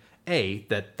me, A,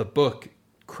 that the book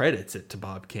credits it to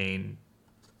Bob Kane.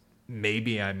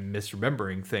 Maybe I'm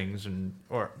misremembering things,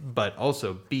 but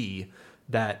also B,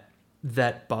 that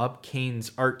Bob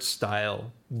Kane's art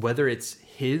style, whether it's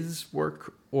his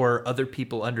work or other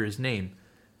people under his name,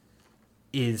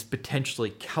 is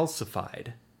potentially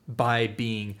calcified by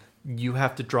being, you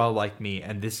have to draw like me,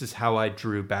 and this is how I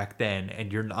drew back then,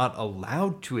 and you're not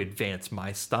allowed to advance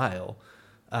my style.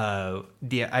 I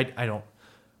don't.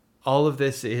 All of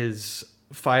this is,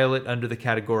 file it under the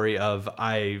category of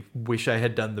I wish I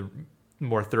had done the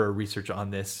more thorough research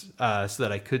on this so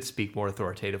that I could speak more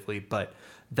authoritatively, but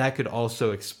that could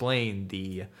also explain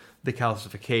the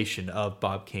calcification of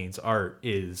Bob Kane's art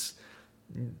is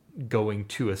going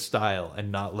to a style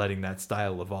and not letting that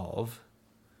style evolve.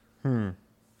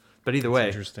 But either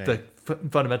way, the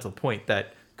fundamental point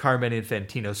that Carmine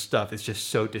Infantino's stuff is just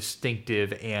so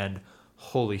distinctive and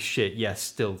holy shit, yes,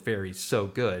 still very so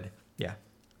good. Yeah.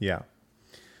 Yeah.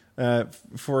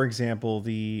 For example,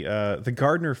 the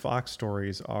Gardner Fox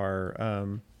stories are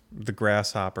the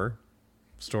Grasshopper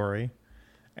story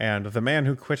and The Man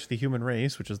Who Quit the Human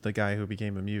Race, which is the guy who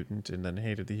became a mutant and then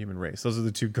hated the human race. Those are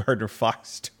the two Gardner Fox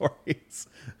stories.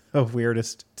 The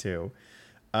weirdest two.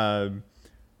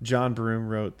 John Broome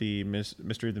wrote the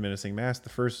Mystery of the Menacing Mask, the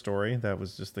first story. That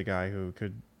was just the guy who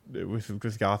could,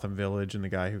 with Gotham Village, and the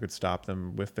guy who could stop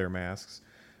them with their masks.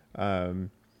 And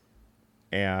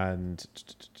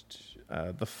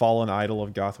The Fallen Idol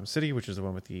of Gotham City, which is the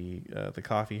one with the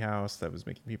coffee house that was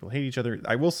making people hate each other.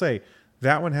 I will say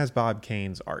that one has Bob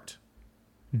Kane's art.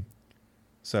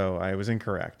 So I was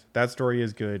incorrect. That story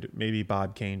is good. Maybe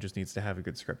Bob Kane just needs to have a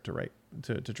good script to write,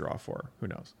 to draw for. Who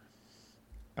knows?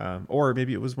 Or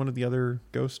maybe it was one of the other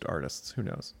ghost artists. Who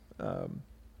knows?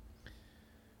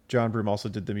 John Broome also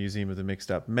did the Museum of the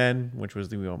Mixed Up Men, which was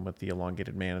the one with the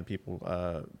elongated man and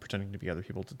people pretending to be other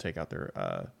people to take out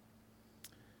their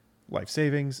life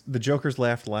savings. The Joker's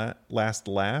Last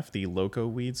Laugh, the Loco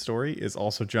Weed story, is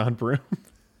also John Broome.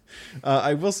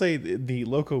 I will say the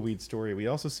Loco Weed story, we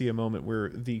also see a moment where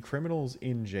the criminals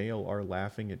in jail are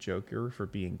laughing at Joker for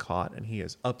being caught, and he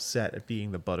is upset at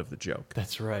being the butt of the joke.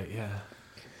 That's right, yeah.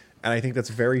 And I think that's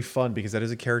very fun because that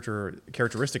is a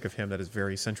characteristic of him that is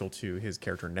very central to his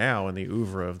character now, and the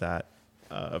oeuvre of that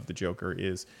of the Joker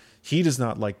is he does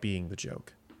not like being the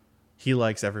joke. He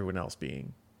likes everyone else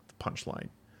being the punchline.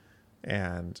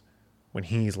 And when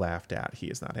he's laughed at, he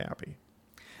is not happy.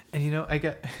 And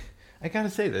I gotta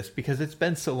say this because it's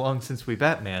been so long since we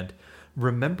Batmaned.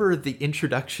 Remember the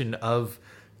introduction of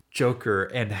Joker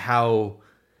and how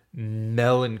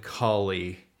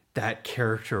melancholy that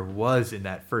character was in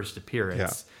that first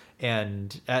appearance.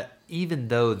 And even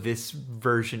though this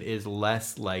version is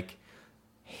less like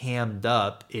hammed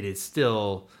up, it is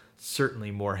still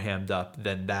certainly more hammed up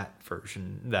than that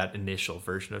version, that initial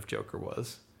version of Joker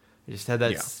was. I just had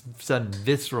that sudden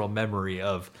visceral memory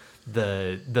of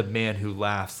the man who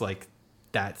laughs, like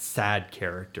that sad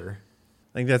character.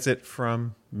 I think that's it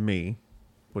from me.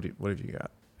 What have you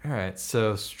got? All right,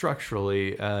 so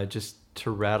structurally, just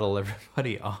to rattle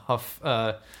everybody off.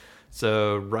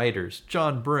 So writers: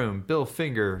 John Broome, Bill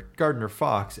Finger, Gardner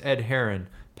Fox, Ed Herron.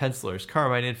 Pencilers: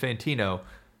 Carmine Infantino,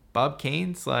 Bob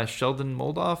Kane / Sheldon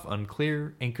Moldoff,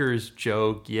 unclear. Inkers: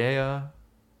 Joe Giella.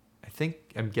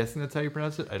 I'm guessing that's how you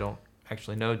pronounce it. I don't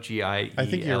actually know. Giell. I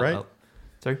think you're right.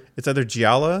 Sorry? It's either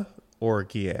Gialla or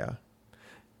Giella.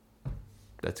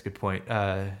 That's a good point.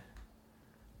 Yeah,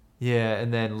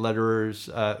 and then letterers,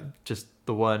 just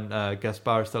the one,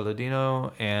 Gaspar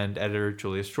Saladino, and editor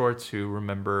Julius Schwartz, who,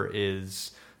 remember,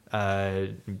 is,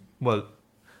 well,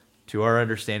 to our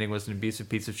understanding, was an abusive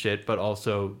piece of shit, but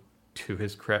also, to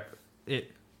his credit,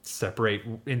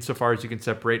 insofar as you can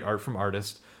separate art from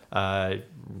artist,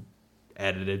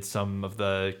 edited some of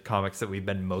the comics that we've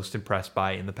been most impressed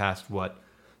by in the past,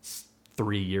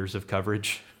 3 years of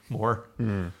coverage more.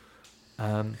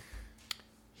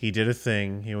 He did a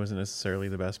thing. He wasn't necessarily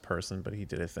the best person, but he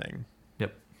did a thing.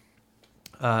 Yep.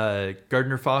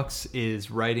 Gardner Fox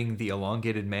is writing the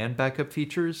Elongated Man backup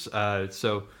features.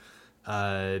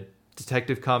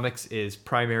 Detective Comics is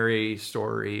primary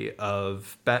story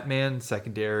of Batman.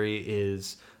 Secondary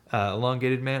is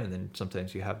Elongated Man, and then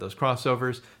sometimes you have those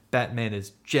crossovers. Batman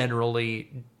is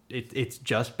generally it's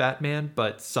just Batman,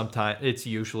 but sometimes it's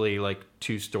usually like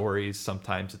 2 stories.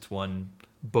 Sometimes it's 1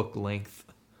 book length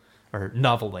or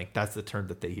novel length. That's the term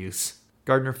that they use.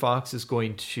 Gardner Fox is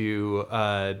going to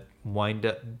wind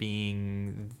up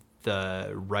being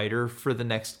the writer for the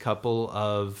next couple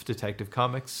of Detective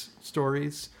Comics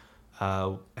stories.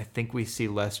 I think we see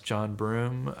less John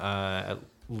Broome, at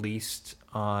least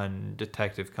on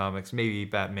Detective Comics. Maybe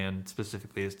Batman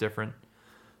specifically is different,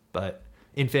 but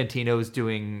Infantino is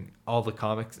doing all the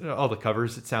comics, all the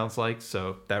covers, it sounds like,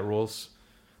 so that rules.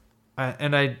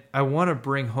 And I want to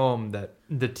bring home that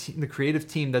the creative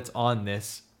team that's on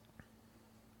this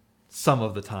some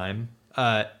of the time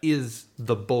is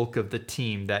the bulk of the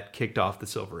team that kicked off the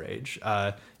Silver Age.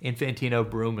 Infantino,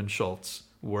 Broome, and Schultz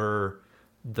were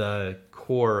the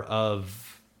core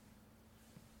of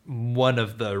one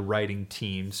of the writing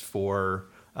teams for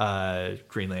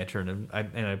Green Lantern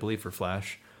and I believe for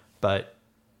Flash, but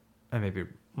I may be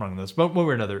wrong on this. But one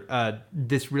way or another,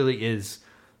 this really is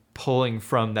pulling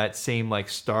from that same like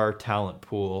star talent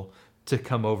pool to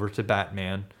come over to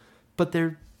Batman, but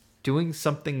they're doing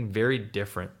something very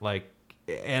different.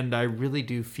 And I really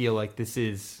do feel like this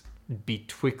is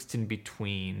betwixt and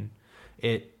between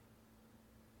it,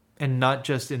 and not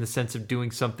just in the sense of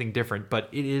doing something different, but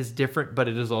it is different, but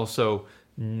it is also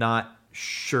not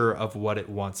sure of what it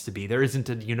wants to be. There isn't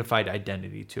a unified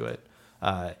identity to it.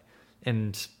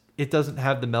 And it doesn't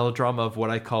have the melodrama of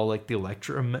what I call like the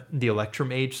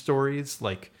Electrum Age stories.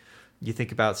 Like you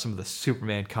think about some of the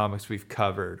Superman comics we've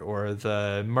covered, or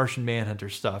the Martian Manhunter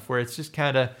stuff, where it's just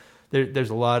kind of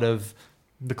there's a lot of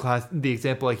the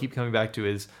example I keep coming back to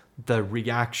is the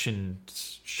reaction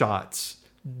shots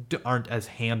aren't as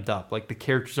hammed up. Like the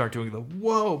characters aren't doing the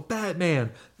whoa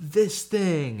Batman this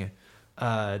thing.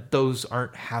 Those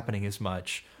aren't happening as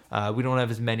much. We don't have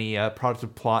as many product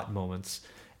of plot moments,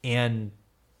 and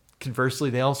conversely,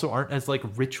 they also aren't as like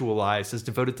ritualized, as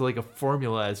devoted to like a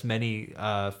formula as many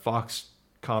Fox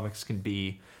comics can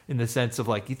be, in the sense of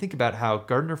like you think about how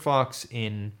Gardner Fox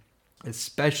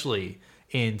especially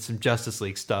in some Justice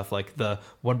League stuff, like the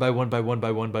 1 by 1 by 1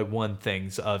 by 1 by 1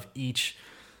 things of each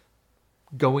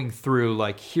going through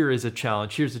like here's a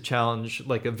challenge,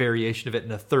 like a variation of it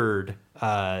in a third.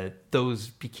 Those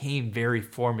became very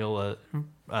formulaic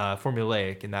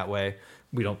in that way.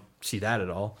 We don't see that at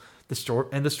all.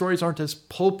 The stories aren't as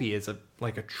pulpy as a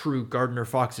true Gardner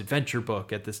Fox adventure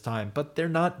book at this time, but they're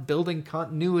not building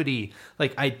continuity.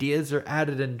 Like ideas are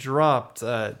added and dropped.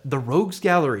 The Rogues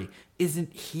Gallery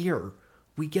isn't here.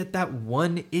 We get that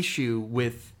one issue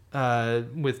with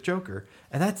Joker,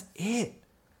 and that's it.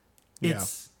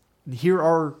 It's here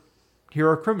are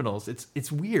criminals.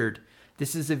 It's weird.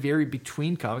 This is a very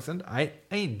between comics, and I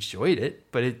enjoyed it,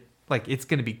 but it's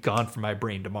going to be gone from my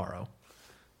brain tomorrow.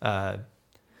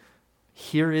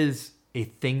 Here is a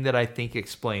thing that I think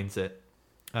explains it.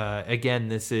 Again,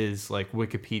 this is like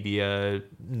Wikipedia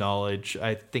knowledge.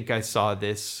 I think I saw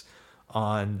this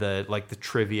on the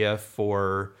trivia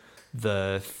for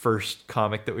the first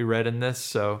comic that we read in this.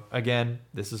 So again,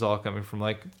 this is all coming from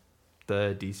like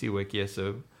the DC Wikia,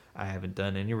 so I haven't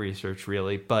done any research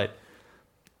really, but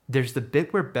there's the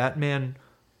bit where Batman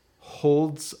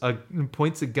takes a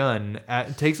gun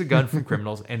from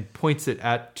criminals and points it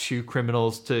at two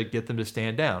criminals to get them to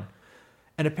stand down.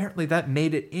 And apparently that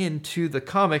made it into the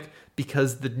comic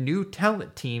because the new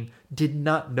talent team did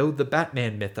not know the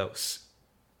Batman mythos.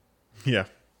 Yeah.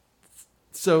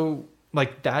 So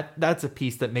like that's a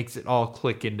piece that makes it all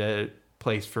click into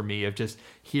place for me of just,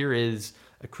 here is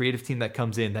a creative team that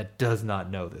comes in that does not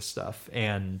know this stuff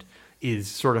and is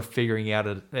sort of figuring it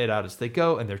out as they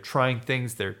go, and they're trying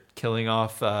things. They're killing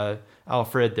off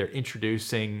Alfred. They're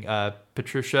introducing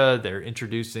Patricia. They're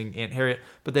introducing Aunt Harriet,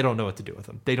 but they don't know what to do with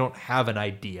them. They don't have an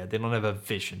idea. They don't have a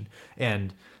vision.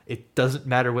 And it doesn't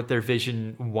matter what their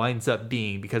vision winds up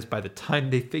being, because by the time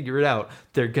they figure it out,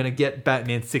 they're going to get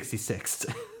Batman 66.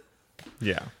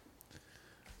 Yeah.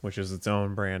 Which is its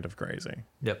own brand of crazy.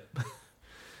 Yep.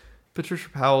 Patricia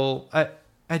Powell,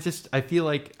 I feel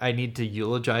like I need to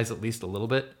eulogize at least a little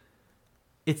bit.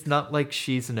 It's not like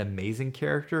she's an amazing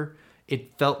character.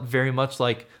 It felt very much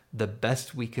like the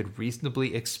best we could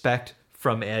reasonably expect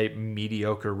from a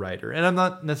mediocre writer. And I'm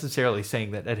not necessarily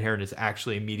saying that Ed Herron is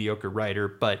actually a mediocre writer,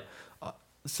 but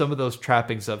some of those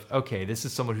trappings of, okay, this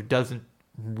is someone who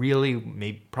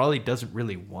probably doesn't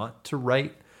really want to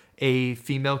write a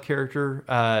female character,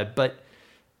 but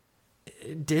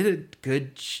did a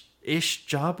good-ish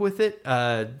job with it.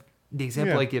 The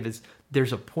example I give is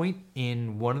there's a point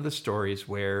in one of the stories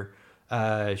where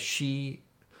she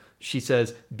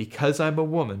says, because I'm a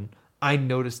woman, I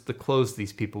noticed the clothes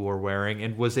these people were wearing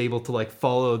and was able to like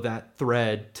follow that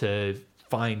thread to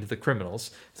find the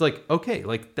criminals. It's like, okay,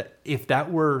 like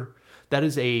that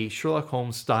is a Sherlock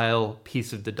Holmes style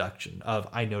piece of deduction of,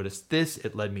 I noticed this,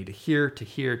 it led me to here, to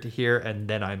here, to here, and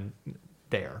then I'm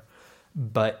there.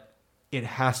 But it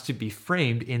has to be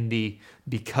framed in the,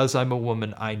 because I'm a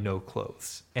woman, I know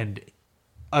clothes, and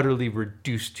utterly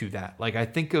reduced to that. Like, I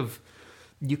think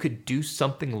you could do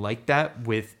something like that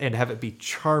and have it be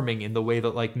charming in the way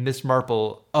that, like, Miss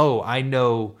Marple, I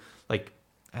know, like,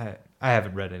 I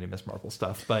haven't read any Miss Marple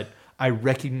stuff, but I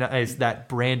recognize that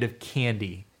brand of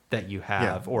candy that you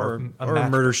have, or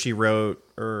Murder, She Wrote,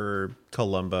 or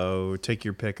Columbo. Take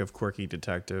your pick of quirky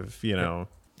detective,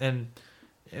 And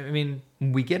I mean,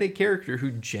 we get a character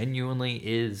who genuinely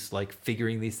is like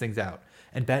figuring these things out,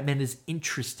 and Batman is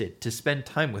interested to spend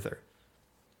time with her.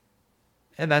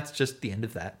 And that's just the end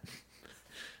of that.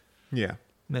 Yeah.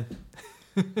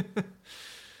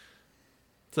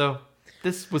 So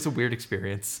this was a weird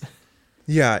experience.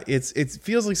 Yeah, it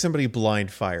feels like somebody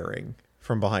blind firing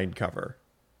from behind cover.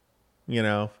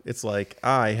 It's like,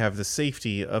 I have the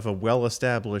safety of a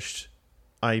well-established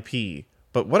IP,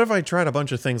 but what if I tried a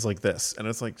bunch of things like this? And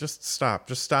it's like, just stop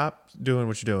doing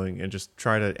what you're doing and just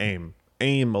try to aim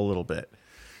a little bit,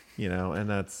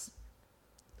 and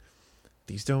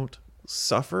these don't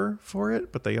suffer for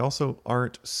it, but they also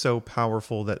aren't so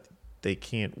powerful that they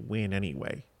can't win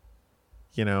anyway.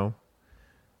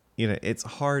 It's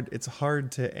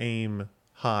hard to aim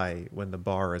high when the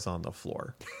bar is on the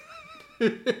floor.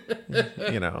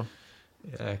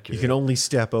 Accurate. You can only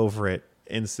step over it,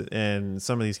 and in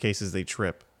some of these cases they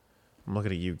trip. I'm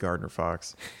looking at you, Gardner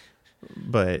Fox.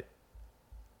 But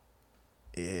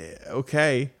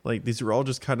okay, like, these are all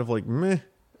just kind of like meh.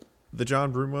 The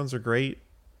John Broome ones are great,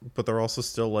 but they're also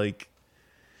still like,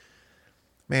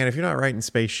 man, if you're not writing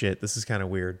space shit, this is kind of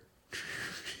weird.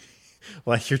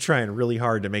 Like, you're trying really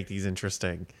hard to make these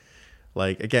interesting.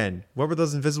 Like, again, what were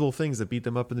those invisible things that beat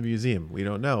them up in the museum? We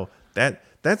don't know.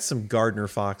 That's some Gardner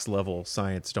Fox level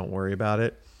science. Don't worry about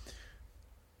it.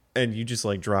 And you just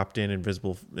like dropped in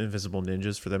invisible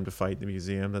ninjas for them to fight in the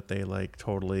museum that they like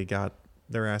totally got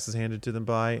their asses handed to them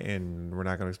by, and we're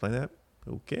not going to explain that.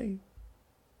 Okay,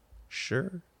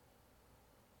 sure.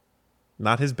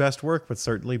 Not his best work, but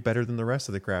certainly better than the rest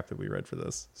of the crap that we read for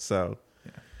this. So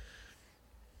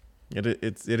it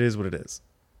is what it is.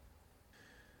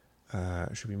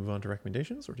 Should we move on to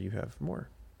recommendations, or do you have more?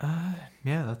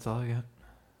 Yeah, that's all I got.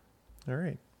 All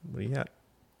right. What do you got?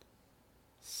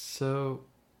 So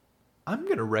I'm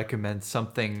going to recommend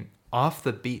something off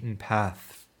the beaten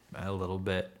path a little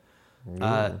bit.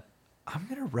 I'm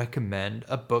going to recommend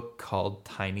a book called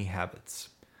Tiny Habits.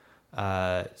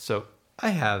 So I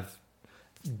have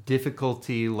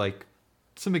difficulty, like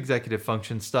some executive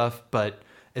function stuff, but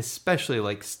especially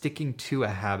like sticking to a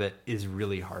habit is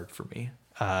really hard for me.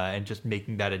 And just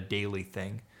making that a daily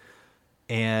thing.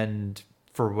 And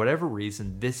for whatever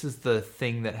reason, this is the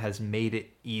thing that has made it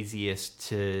easiest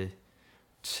to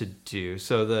do.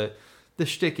 So the the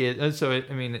shtick is I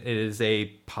mean, it is a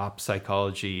pop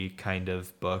psychology kind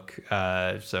of book,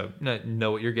 so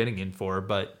know what you're getting in for.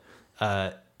 But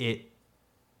the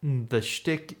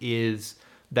shtick is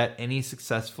that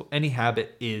any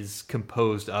habit is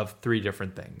composed of three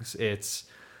different things. It's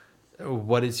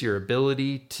what is your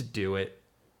ability to do it,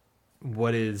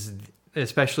 what is,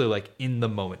 especially like in the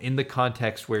moment, in the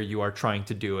context where you are trying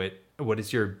to do it, what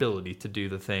is your ability to do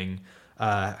the thing,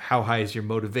 how high is your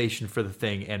motivation for the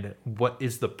thing, and what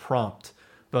is the prompt,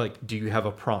 like do you have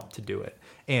a prompt to do it.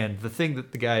 And the thing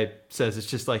that the guy says is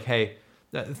just like, hey,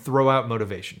 throw out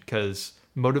motivation, because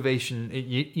motivation,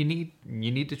 you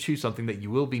need to choose something that you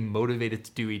will be motivated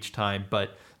to do each time,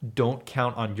 but don't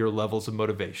count on your levels of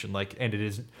motivation. Like, and it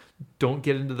is, don't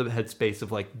get into the headspace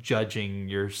of like judging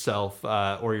yourself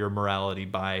or your morality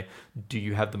by, do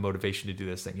you have the motivation to do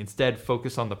this thing? Instead,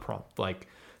 focus on the prompt. Like,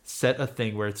 set a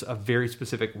thing where it's a very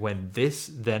specific, when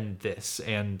this, then this.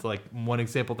 And like one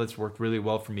example that's worked really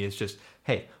well for me is just,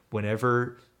 hey,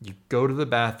 whenever you go to the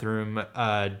bathroom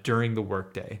during the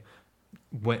workday,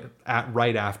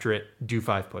 right after it, do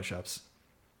 5 push-ups.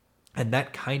 And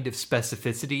that kind of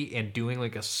specificity and doing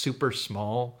like a super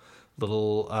small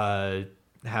little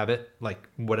habit, like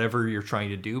whatever you're trying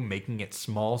to do, making it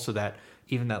small so that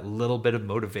even that little bit of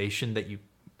motivation that you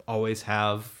always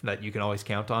have, that you can always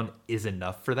count on, is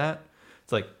enough for that.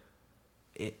 It's like,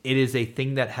 it is a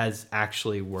thing that has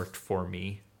actually worked for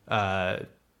me.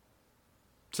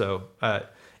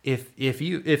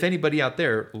 If anybody out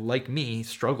there like me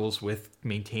struggles with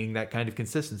maintaining that kind of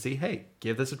consistency, hey,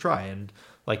 give this a try. And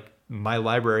like, my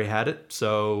library had it,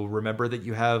 so remember that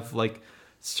you have like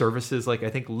services like, I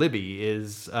think Libby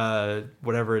is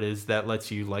whatever it is that lets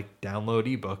you like download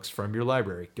ebooks from your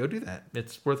library. Go do that.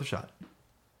 It's worth a shot.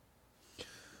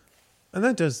 And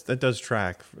that does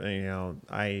track. You know,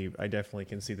 I definitely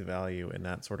can see the value in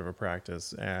that sort of a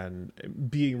practice, and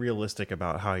being realistic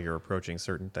about how you're approaching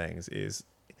certain things is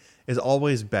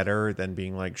always better than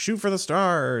being like, shoot for the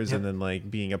stars. Yep. And then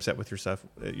like being upset with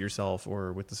yourself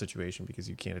or with the situation because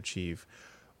you can't achieve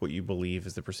what you believe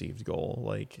is the perceived goal.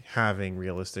 Like, having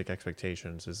realistic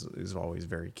expectations is always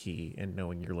very key, and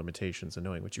knowing your limitations and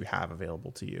knowing what you have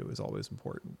available to you is always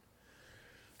important.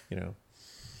 You know.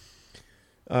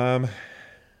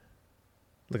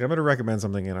 Look, I'm going to recommend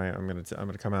something, and I'm going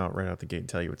to come out right out the gate and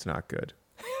tell you it's not good.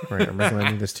 Right? I'm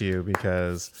recommending this to you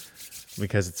because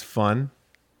it's fun.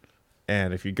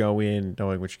 And if you go in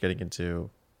knowing what you're getting into,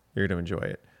 you're going to enjoy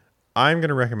it. I'm going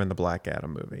to recommend the Black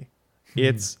Adam movie.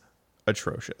 It's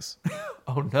atrocious.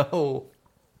 Oh, no.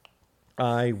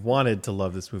 I wanted to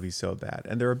love this movie so bad.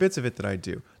 And there are bits of it that I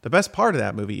do. The best part of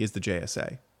that movie is the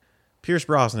JSA. Pierce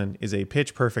Brosnan is a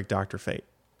pitch perfect Dr. Fate.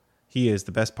 He is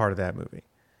the best part of that movie.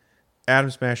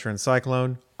 Atom Smasher and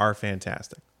Cyclone are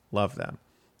fantastic. Love them.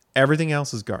 Everything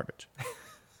else is garbage.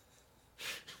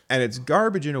 And it's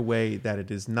garbage in a way that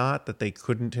it is not that they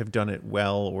couldn't have done it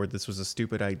well or this was a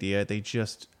stupid idea. They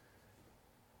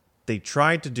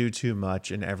tried to do too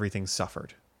much and everything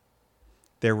suffered.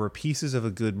 There were pieces of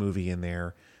a good movie in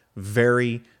there,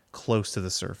 very close to the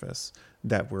surface,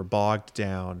 that were bogged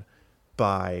down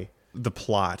by the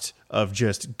plot of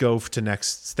just go to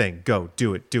next thing, go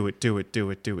do it,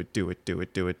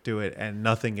 and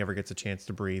nothing ever gets a chance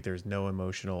to breathe. There's no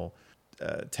emotional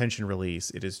tension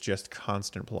release. It is just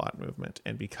constant plot movement,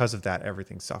 and because of that,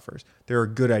 everything suffers. There are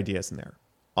good ideas in there.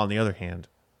 On the other hand,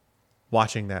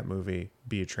 watching that movie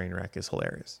be a train wreck is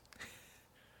hilarious.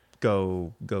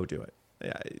 Go do it.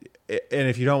 And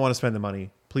if you don't want to spend the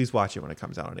money, please watch it when it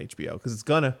comes out on HBO, because it's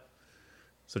gonna.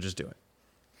 So just do it.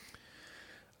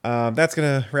 That's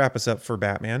going to wrap us up for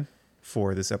Batman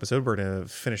for this episode. We're going to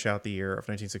finish out the year of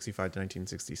 1965 to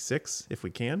 1966, if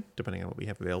we can, depending on what we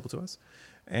have available to us.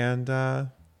 And,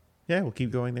 we'll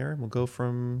keep going there. We'll go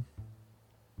from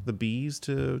the bees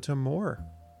to more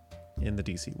in the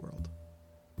DC world.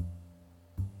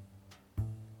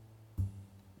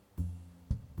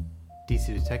 DC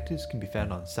Detectives can be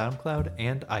found on SoundCloud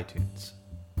and iTunes.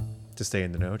 To stay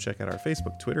in the know, check out our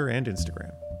Facebook, Twitter, and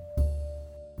Instagram.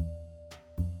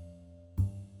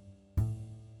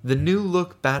 The new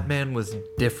look Batman was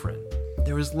different.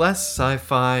 There was less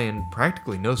sci-fi and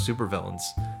practically no supervillains,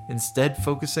 instead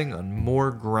focusing on more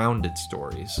grounded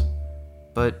stories.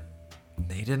 But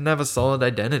they didn't have a solid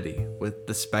identity, with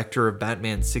the specter of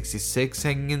Batman 66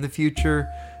 hanging in the future,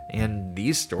 and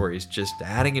these stories just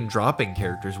adding and dropping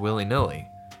characters willy-nilly.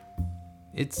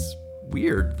 It's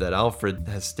weird that Alfred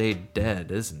has stayed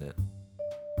dead, isn't it?